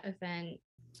that event.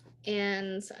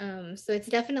 And so it's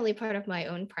definitely part of my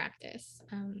own practice.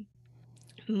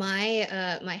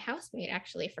 My housemate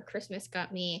actually for Christmas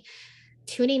got me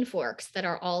tuning forks that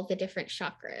are all the different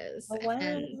chakras. oh,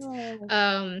 wow.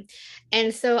 Um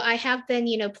and so I have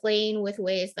been playing with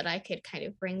ways that I could kind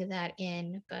of bring that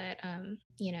in, but I'm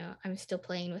still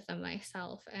playing with them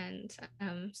myself. And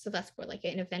so that's more like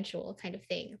an eventual kind of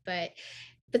thing. But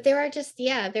there are just,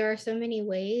 yeah, there are so many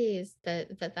ways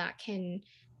that can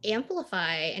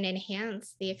amplify and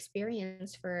enhance the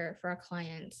experience for our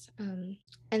clients. And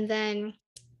then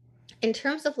in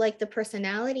terms of like the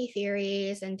personality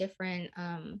theories and different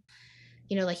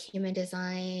like human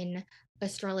design,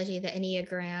 astrology, the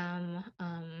enneagram,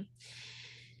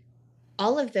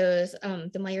 all of those,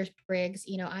 the Myers-Briggs,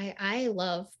 I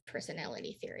love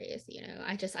personality theories.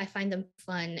 I find them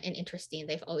fun and interesting.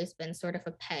 They've always been sort of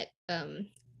a pet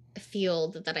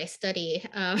field that I study.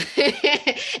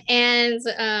 And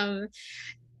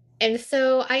and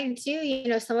so I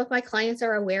do, some of my clients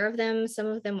are aware of them, some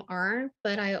of them aren't,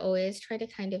 but I always try to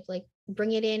kind of like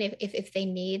bring it in if they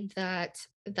need that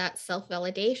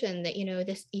self-validation that,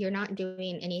 this, you're not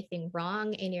doing anything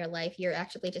wrong in your life. You're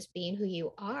actually just being who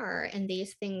you are. And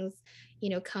these things,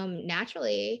 come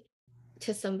naturally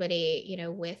to somebody,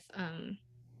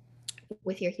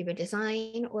 with your human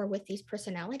design or with these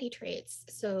personality traits.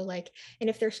 So like, and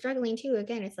if they're struggling too,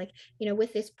 again, it's like,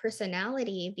 with this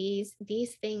personality,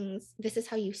 these things, this is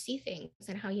how you see things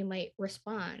and how you might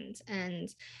respond. And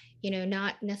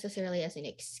not necessarily as an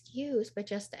excuse, but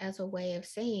just as a way of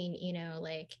saying,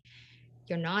 like,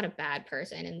 you're not a bad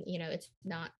person. And it's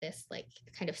not this like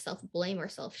kind of self blame or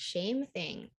self shame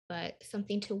thing, but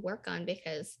something to work on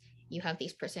because you have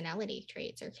these personality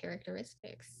traits or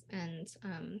characteristics. And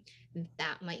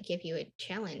that might give you a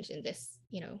challenge in this,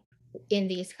 in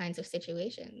these kinds of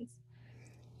situations.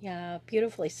 Yeah,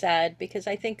 beautifully said. Because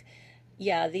I think,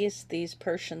 yeah, these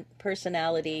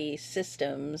personality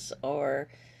systems or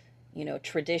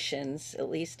traditions, at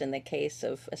least in the case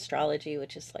of astrology,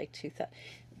 which is like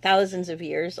thousands of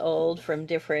years old from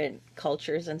different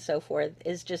cultures and so forth,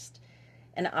 is just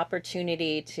an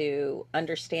opportunity to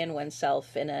understand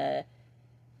oneself in a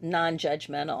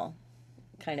non-judgmental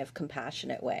kind of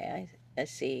compassionate way. I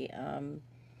see.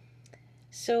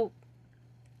 So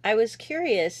I was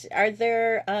curious, are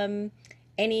there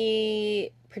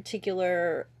any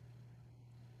particular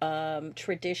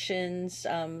traditions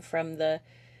from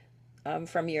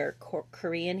your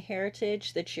Korean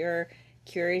heritage that you're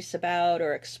curious about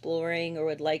or exploring or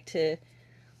would like to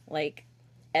like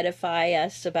edify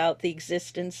us about the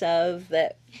existence of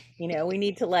that we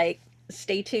need to like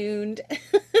stay tuned?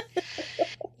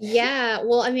 Yeah,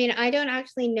 well, I mean, I don't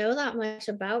actually know that much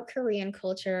about Korean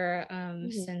culture,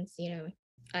 Mhm. since,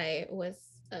 I was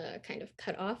kind of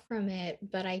cut off from it,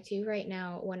 but I do right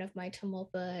now. One of my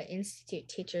Tamilpa Institute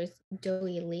teachers,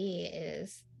 Doi Lee,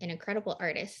 is an incredible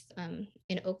artist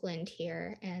in Oakland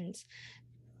here, and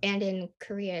in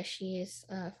Korea. She's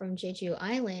from Jeju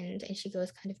Island, and she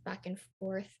goes kind of back and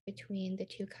forth between the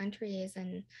two countries,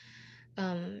 and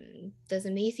does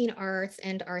amazing arts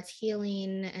and arts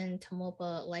healing and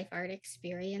Tamilpa life art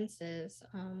experiences,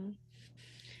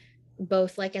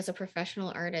 both like as a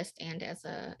professional artist and as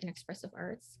an expressive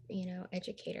arts,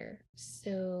 educator.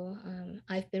 So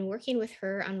I've been working with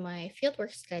her on my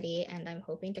fieldwork study, and I'm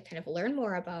hoping to kind of learn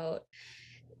more about,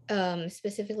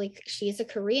 specifically, she's a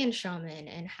Korean shaman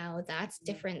and how that's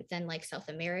different than like South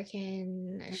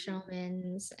American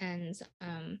shamans, and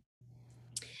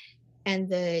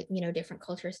the different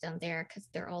cultures down there, because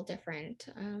they're all different,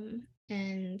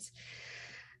 and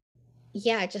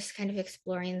yeah, just kind of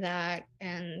exploring that,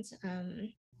 It's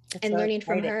and so learning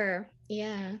from exciting. her.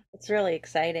 Yeah. It's really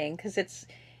exciting because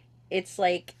it's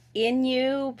like in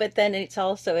you, but then it's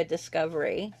also a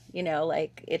discovery,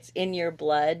 like it's in your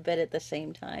blood, but at the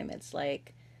same time, it's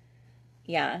like,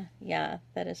 yeah, yeah,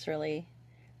 that is really,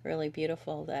 really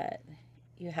beautiful that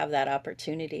you have that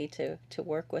opportunity to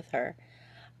work with her.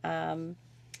 Um,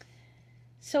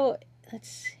 so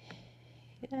let's,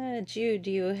 Jude,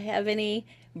 do you have any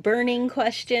burning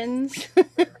questions?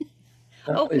 No,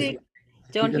 Oh, we I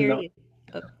don't didn't hear know. you.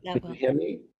 Oh, that Could you well, hear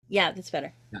me? yeah, that's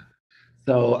better. Yeah.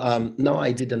 So no,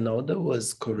 I didn't know there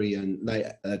was Korean, like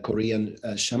Korean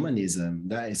shamanism.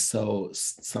 That is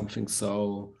something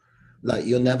so, like,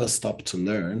 you never stop to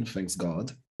learn, thanks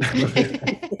God.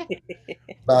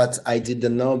 But I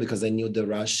didn't know because I knew the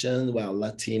Russian, well,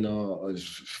 Latino is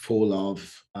full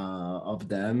of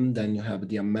them. Then you have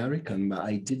the American, but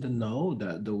I didn't know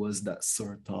that there was that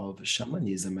sort of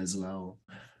shamanism as well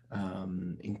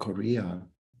in Korea.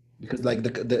 Because like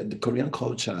the Korean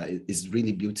culture is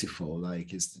really beautiful.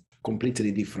 Like it's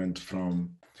completely different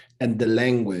from, and the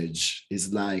language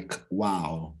is like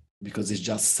wow, because it's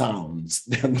just sounds.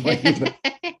 They're not even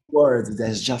words.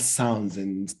 There's just sounds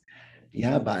and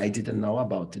yeah, but I didn't know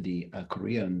about the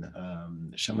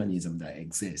Korean shamanism that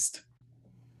exists.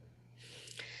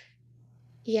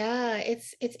 Yeah,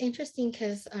 it's interesting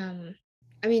because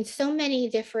I mean, so many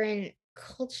different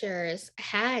cultures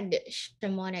had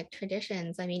shamanic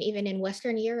traditions. I mean, even in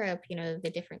Western Europe,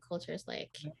 the different cultures,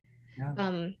 like,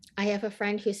 Yeah. I have a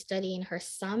friend who's studying her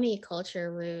Sami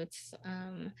culture roots,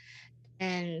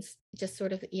 and just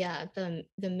sort of, yeah, the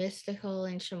mystical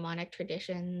and shamanic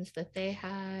traditions that they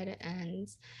had. And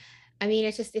I mean,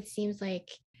 it seems like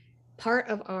part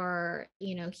of our,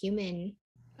 human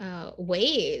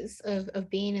ways of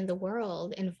being in the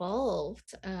world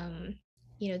involved,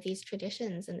 these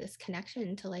traditions and this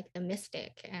connection to like the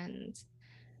mystic and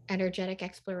energetic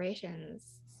explorations.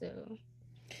 So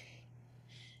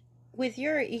With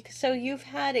your so you've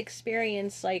had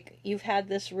experience, like you've had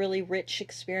this really rich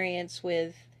experience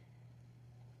with,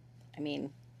 I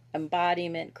mean,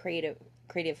 embodiment, creative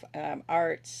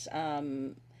arts,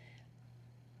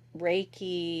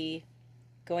 Reiki,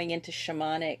 going into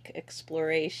shamanic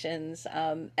explorations,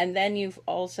 and then you've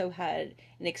also had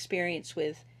an experience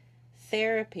with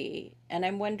therapy, and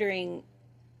I'm wondering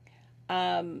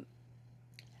um,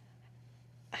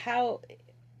 how,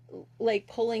 like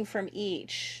pulling from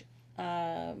each.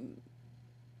 Um,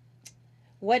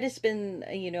 what has been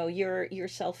your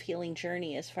self-healing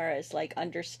journey as far as like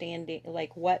understanding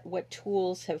like what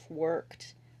tools have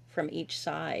worked from each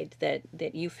side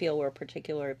that you feel were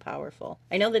particularly powerful?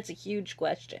 I know that's a huge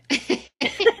question.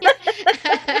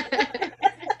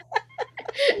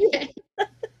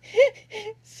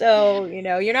 So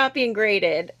you're not being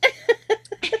graded.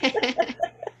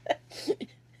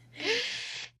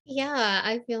 yeah,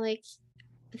 I feel like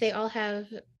they all have.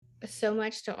 so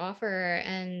much to offer,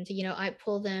 and I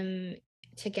pull them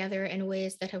together in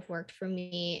ways that have worked for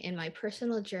me in my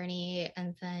personal journey,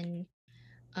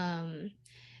 um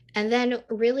and then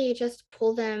really just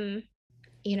pull them,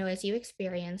 as you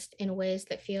experienced, in ways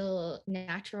that feel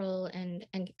natural and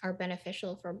are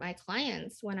beneficial for my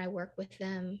clients when I work with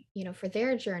them, for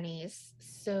their journeys.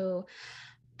 So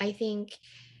I think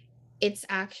it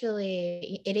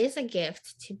is a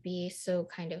gift to be so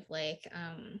kind of like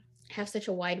have such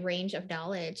a wide range of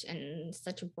knowledge and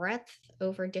such breadth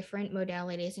over different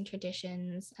modalities and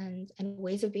traditions and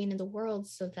ways of being in the world,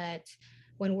 so that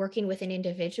when working with an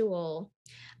individual,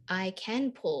 I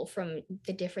can pull from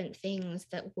the different things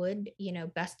that would,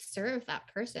 best serve that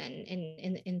person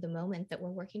in the moment that we're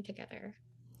working together.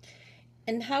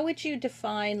 And how would you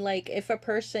define, like, if a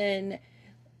person,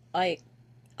 like,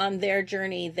 on their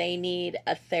journey, they need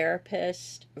a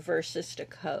therapist versus a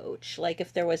coach? Like,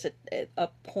 if there was a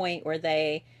point where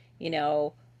they, you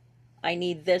know, I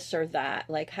need this or that,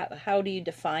 like, how do you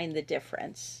define the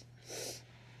difference?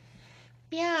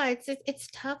 Yeah, it's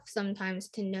tough sometimes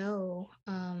to know.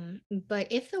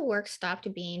 But if the work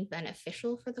stopped being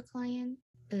beneficial for the client,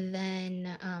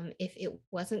 then if it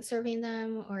wasn't serving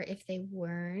them, or if they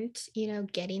weren't,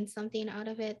 getting something out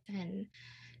of it,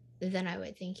 then I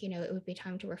would think, it would be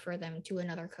time to refer them to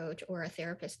another coach or a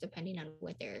therapist, depending on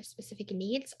what their specific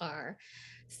needs are.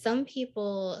 Some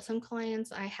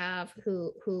clients I have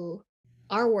who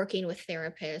are working with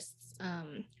therapists,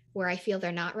 where I feel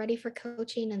they're not ready for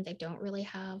coaching, and they don't really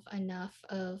have enough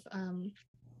of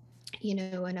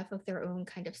their own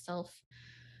kind of self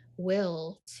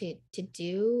will to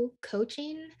do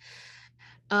coaching.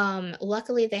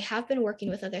 Luckily, they have been working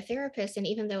with other therapists, and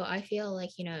even though I feel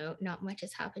like, not much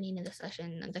is happening in the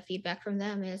session, the feedback from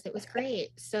them is it was great.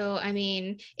 So, I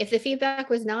mean, if the feedback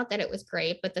was not that it was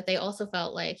great, but that they also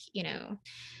felt like,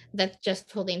 that just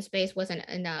holding space wasn't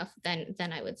enough, then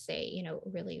I would say,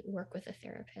 really work with a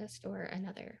therapist or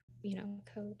another,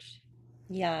 coach.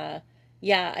 Yeah.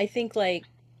 Yeah, I think, like,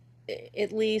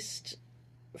 at least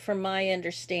from my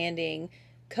understanding,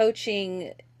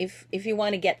 coaching, if you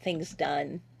want to get things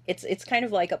done, it's kind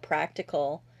of like a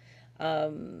practical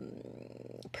um,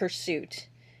 pursuit.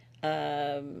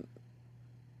 Um,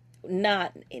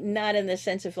 not in the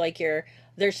sense of like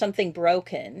there's something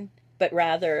broken, but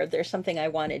rather there's something I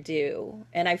want to do.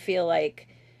 And I feel like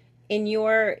in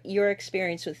your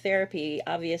experience with therapy,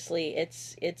 obviously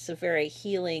it's a very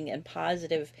healing and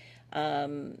positive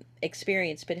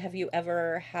experience. But have you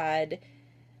ever had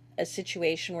a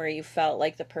situation where you felt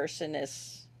like the person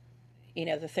is,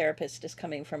 the therapist is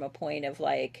coming from a point of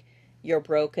like you're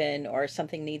broken or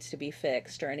something needs to be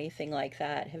fixed or anything like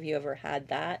that? Have you ever had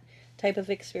that type of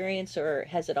experience, or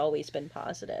has it always been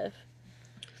positive?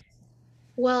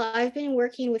 Well, I've been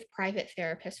working with private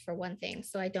therapists for one thing,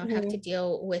 so I don't have to Hmm.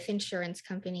 deal with insurance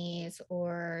companies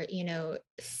or,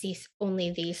 see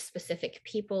only these specific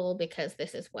people because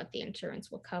this is what the insurance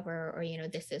will cover, or,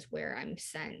 this is where I'm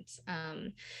sent.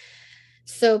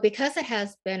 So because it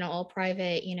has been all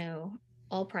private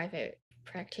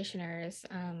practitioners,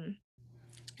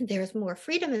 there's more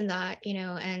freedom in that,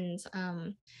 and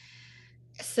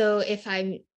so if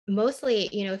I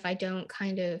don't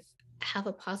kind of have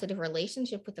a positive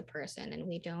relationship with the person and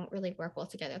we don't really work well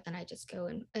together, then I just go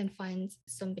and find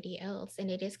somebody else.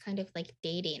 And it is kind of like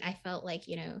dating. I felt like,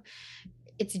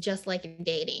 it's just like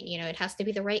dating, it has to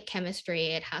be the right chemistry.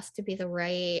 It has to be the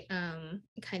right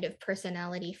kind of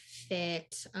personality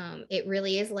fit. It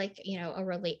really is like,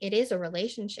 it is a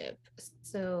relationship.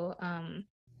 So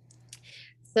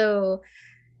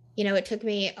it took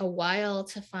me a while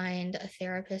to find a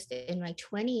therapist in my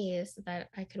 20s that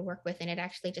I could work with, and it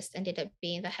actually just ended up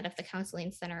being the head of the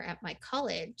counseling center at my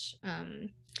college.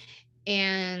 And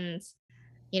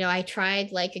I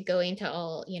tried like going to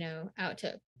out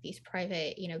to these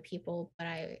private, people, but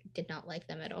I did not like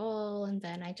them at all. And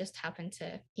then I just happened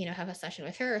to, have a session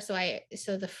with her.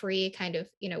 So the free kind of,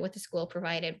 what the school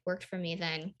provided worked for me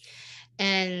then.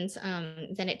 And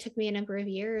then it took me a number of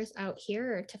years out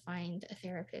here to find a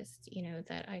therapist,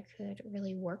 that I could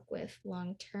really work with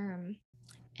long term.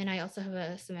 And I also have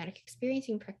a somatic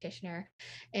experiencing practitioner,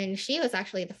 and she was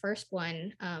actually the first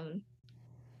one.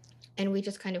 And we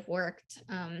just kind of worked.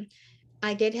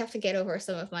 I did have to get over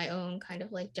some of my own kind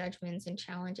of like judgments and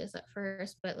challenges at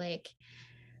first,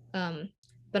 um,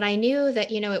 but I knew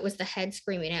that, it was the head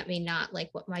screaming at me, not like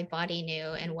what my body knew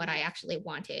and what I actually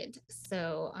wanted.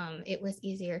 So it was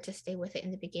easier to stay with it in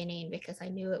the beginning because I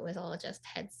knew it was all just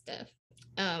head stuff.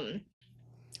 Um,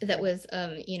 that Right. was,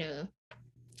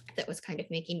 that was kind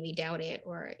of making me doubt it,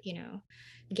 or,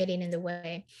 getting in the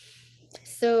way.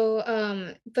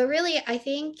 So, but really, I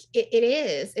think it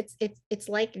is. It's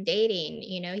like dating,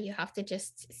 you know, you have to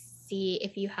just see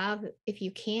if you have, if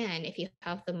you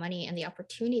have the money and the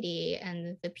opportunity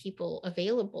and the people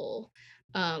available,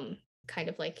 kind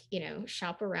of like, you know,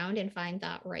 shop around and find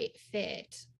that right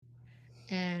fit.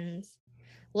 And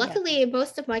Yeah. luckily,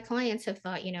 most of my clients have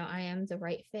thought, you know, I am the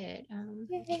right fit.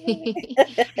 Yay.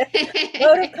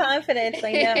 Vote of confidence,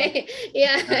 I know.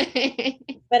 Yeah. I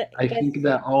But think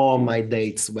that all my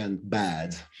dates went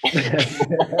bad.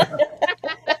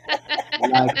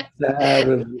 Like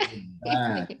terribly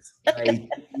bad. It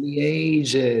took me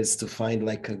ages to find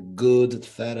like a good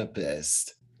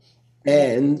therapist.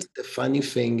 yeah. And the funny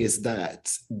thing is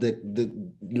that the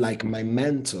like my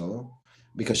mentor,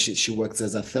 because she works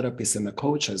as a therapist and a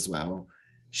coach as well,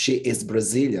 she is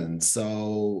Brazilian.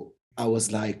 So I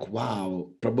was like, wow,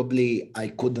 probably I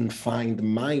couldn't find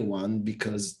my one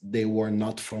because they were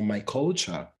not from my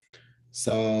culture.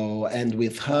 So, and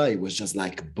with her, it was just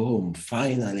like, boom,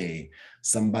 finally,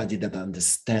 somebody that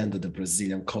understands the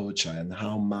Brazilian culture and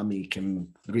how mommy can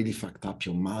really fuck up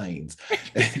your mind.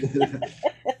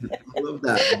 All of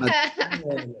that. But,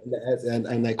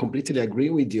 and I completely agree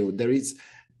with you. There is,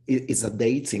 it's a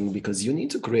dating because you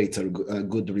need to create a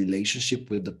good relationship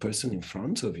with the person in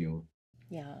front of you.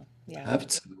 Yeah. Yeah. Have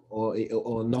to,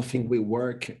 or nothing will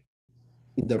work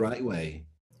in the right way.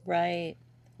 Right.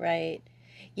 Right.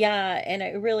 Yeah, and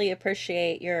I really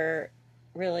appreciate your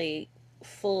really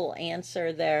full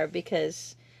answer there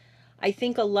because I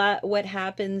think a lot what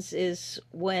happens is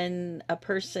when a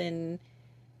person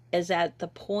is at the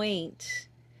point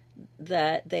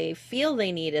that they feel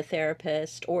they need a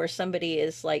therapist or somebody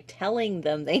is like telling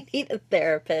them they need a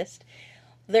therapist,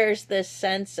 there's this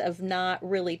sense of not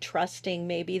really trusting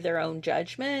maybe their own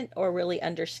judgment or really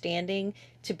understanding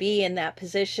to be in that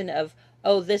position of,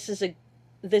 oh, this is a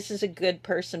good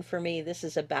person for me, this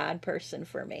is a bad person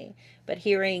for me. But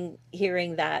hearing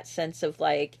that sense of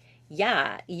like,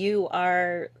 yeah, you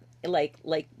are like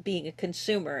being a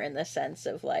consumer in the sense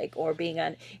of like, or being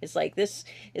on, it's like, this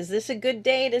is, this a good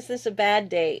date, is this a bad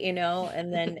date, you know,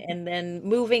 and then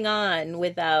moving on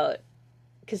without,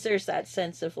 because there's that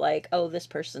sense of like, oh, this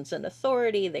person's an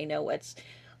authority, they know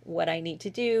what I need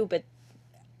to do, but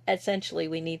essentially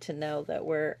we need to know that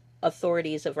we're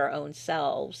authorities of our own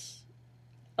selves,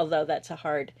 although that's a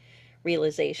hard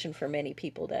realization for many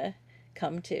people to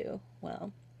come to.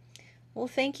 Well,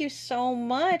 thank you so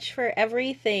much for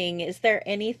everything. Is there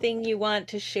anything you want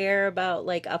to share about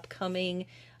like upcoming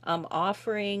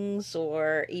offerings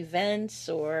or events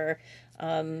or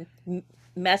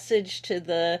message to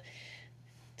the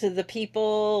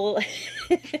people?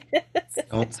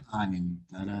 No time.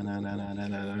 Na, na, na, na, na,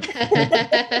 na, na.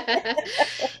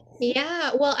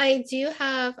 Yeah, well, I do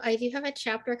have a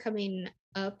chapter coming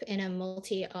up in a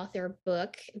multi-author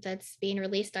book that's being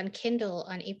released on Kindle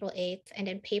on April 8th and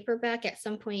in paperback at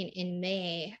some point in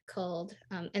May called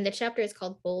and the chapter is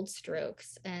called Bold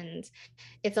Strokes, and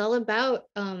it's all about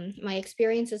my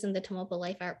experiences in the Tomoko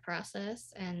life art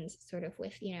process and sort of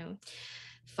with, you know,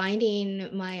 finding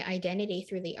my identity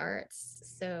through the arts.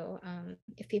 So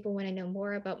if people want to know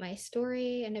more about my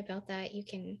story and about that, you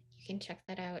can check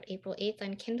that out April 8th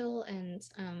on Kindle and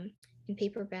in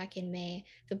paperback in May.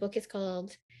 The book is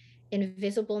called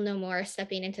Invisible No More: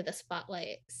 Stepping into the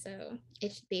Spotlight. So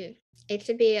it should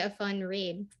be a fun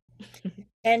read.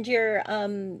 And your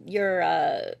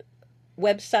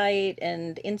website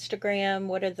and Instagram,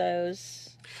 what are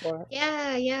those for?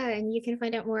 Yeah, yeah. And you can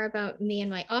find out more about me and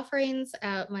my offerings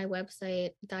at my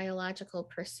website,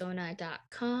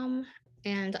 dialogicalpersona.com.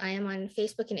 And I am on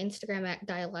Facebook and Instagram at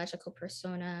Dialogical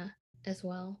Persona as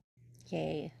well.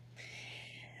 Yay.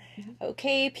 Mhm.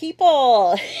 Okay,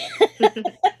 people.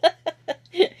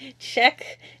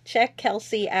 check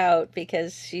Kelsey out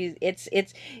because it's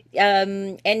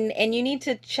and you need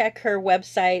to check her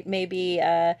website maybe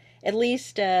at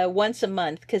least once a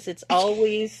month because it's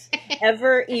always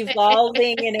ever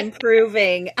evolving and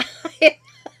improving.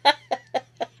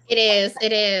 It is,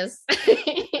 it is.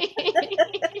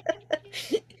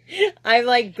 I've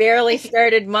like barely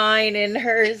started mine and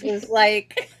hers is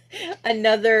like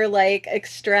another like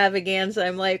extravaganza.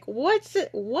 I'm like, what's it?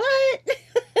 What?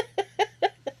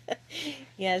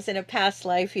 Yes, in a past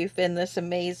life, you've been this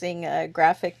amazing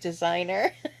graphic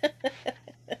designer.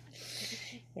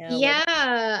 Yeah, well,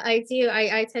 Yeah, I do.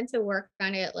 I tend to work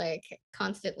on it like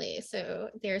constantly. So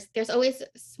there's always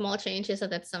small changes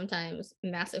and then sometimes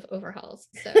massive overhauls.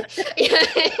 So yeah.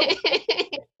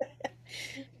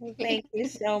 thank you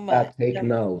so much. Take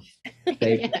note.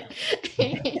 Take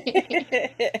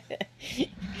Yeah.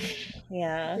 Yeah,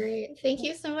 Yeah. Great. Thank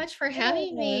you so much for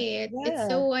having me. It's Yeah.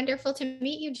 so wonderful to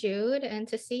meet you, Jude, and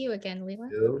to see you again, Leela.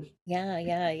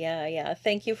 Yeah.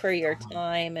 Thank you for your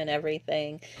time and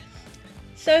everything.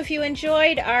 So, if you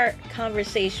enjoyed our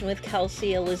conversation with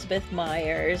Kelsey Elizabeth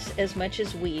Myers as much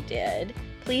as we did,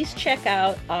 please check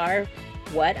out our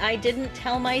What I Didn't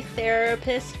Tell My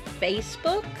Therapist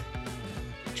Facebook,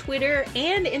 Twitter,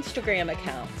 and Instagram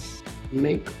accounts.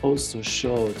 Make also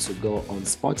sure to go on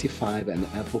Spotify and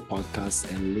Apple Podcasts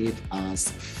and leave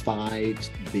us 5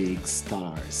 big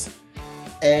stars.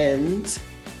 And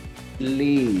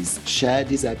please share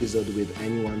this episode with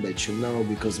anyone that you know,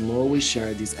 because more we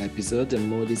share this episode, the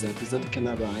more this episode can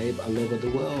arrive all over the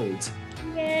world.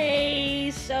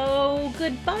 Yay! So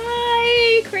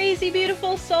goodbye, crazy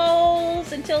beautiful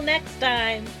souls. Until next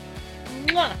time.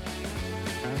 Mwah!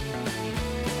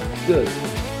 Good.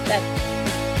 That's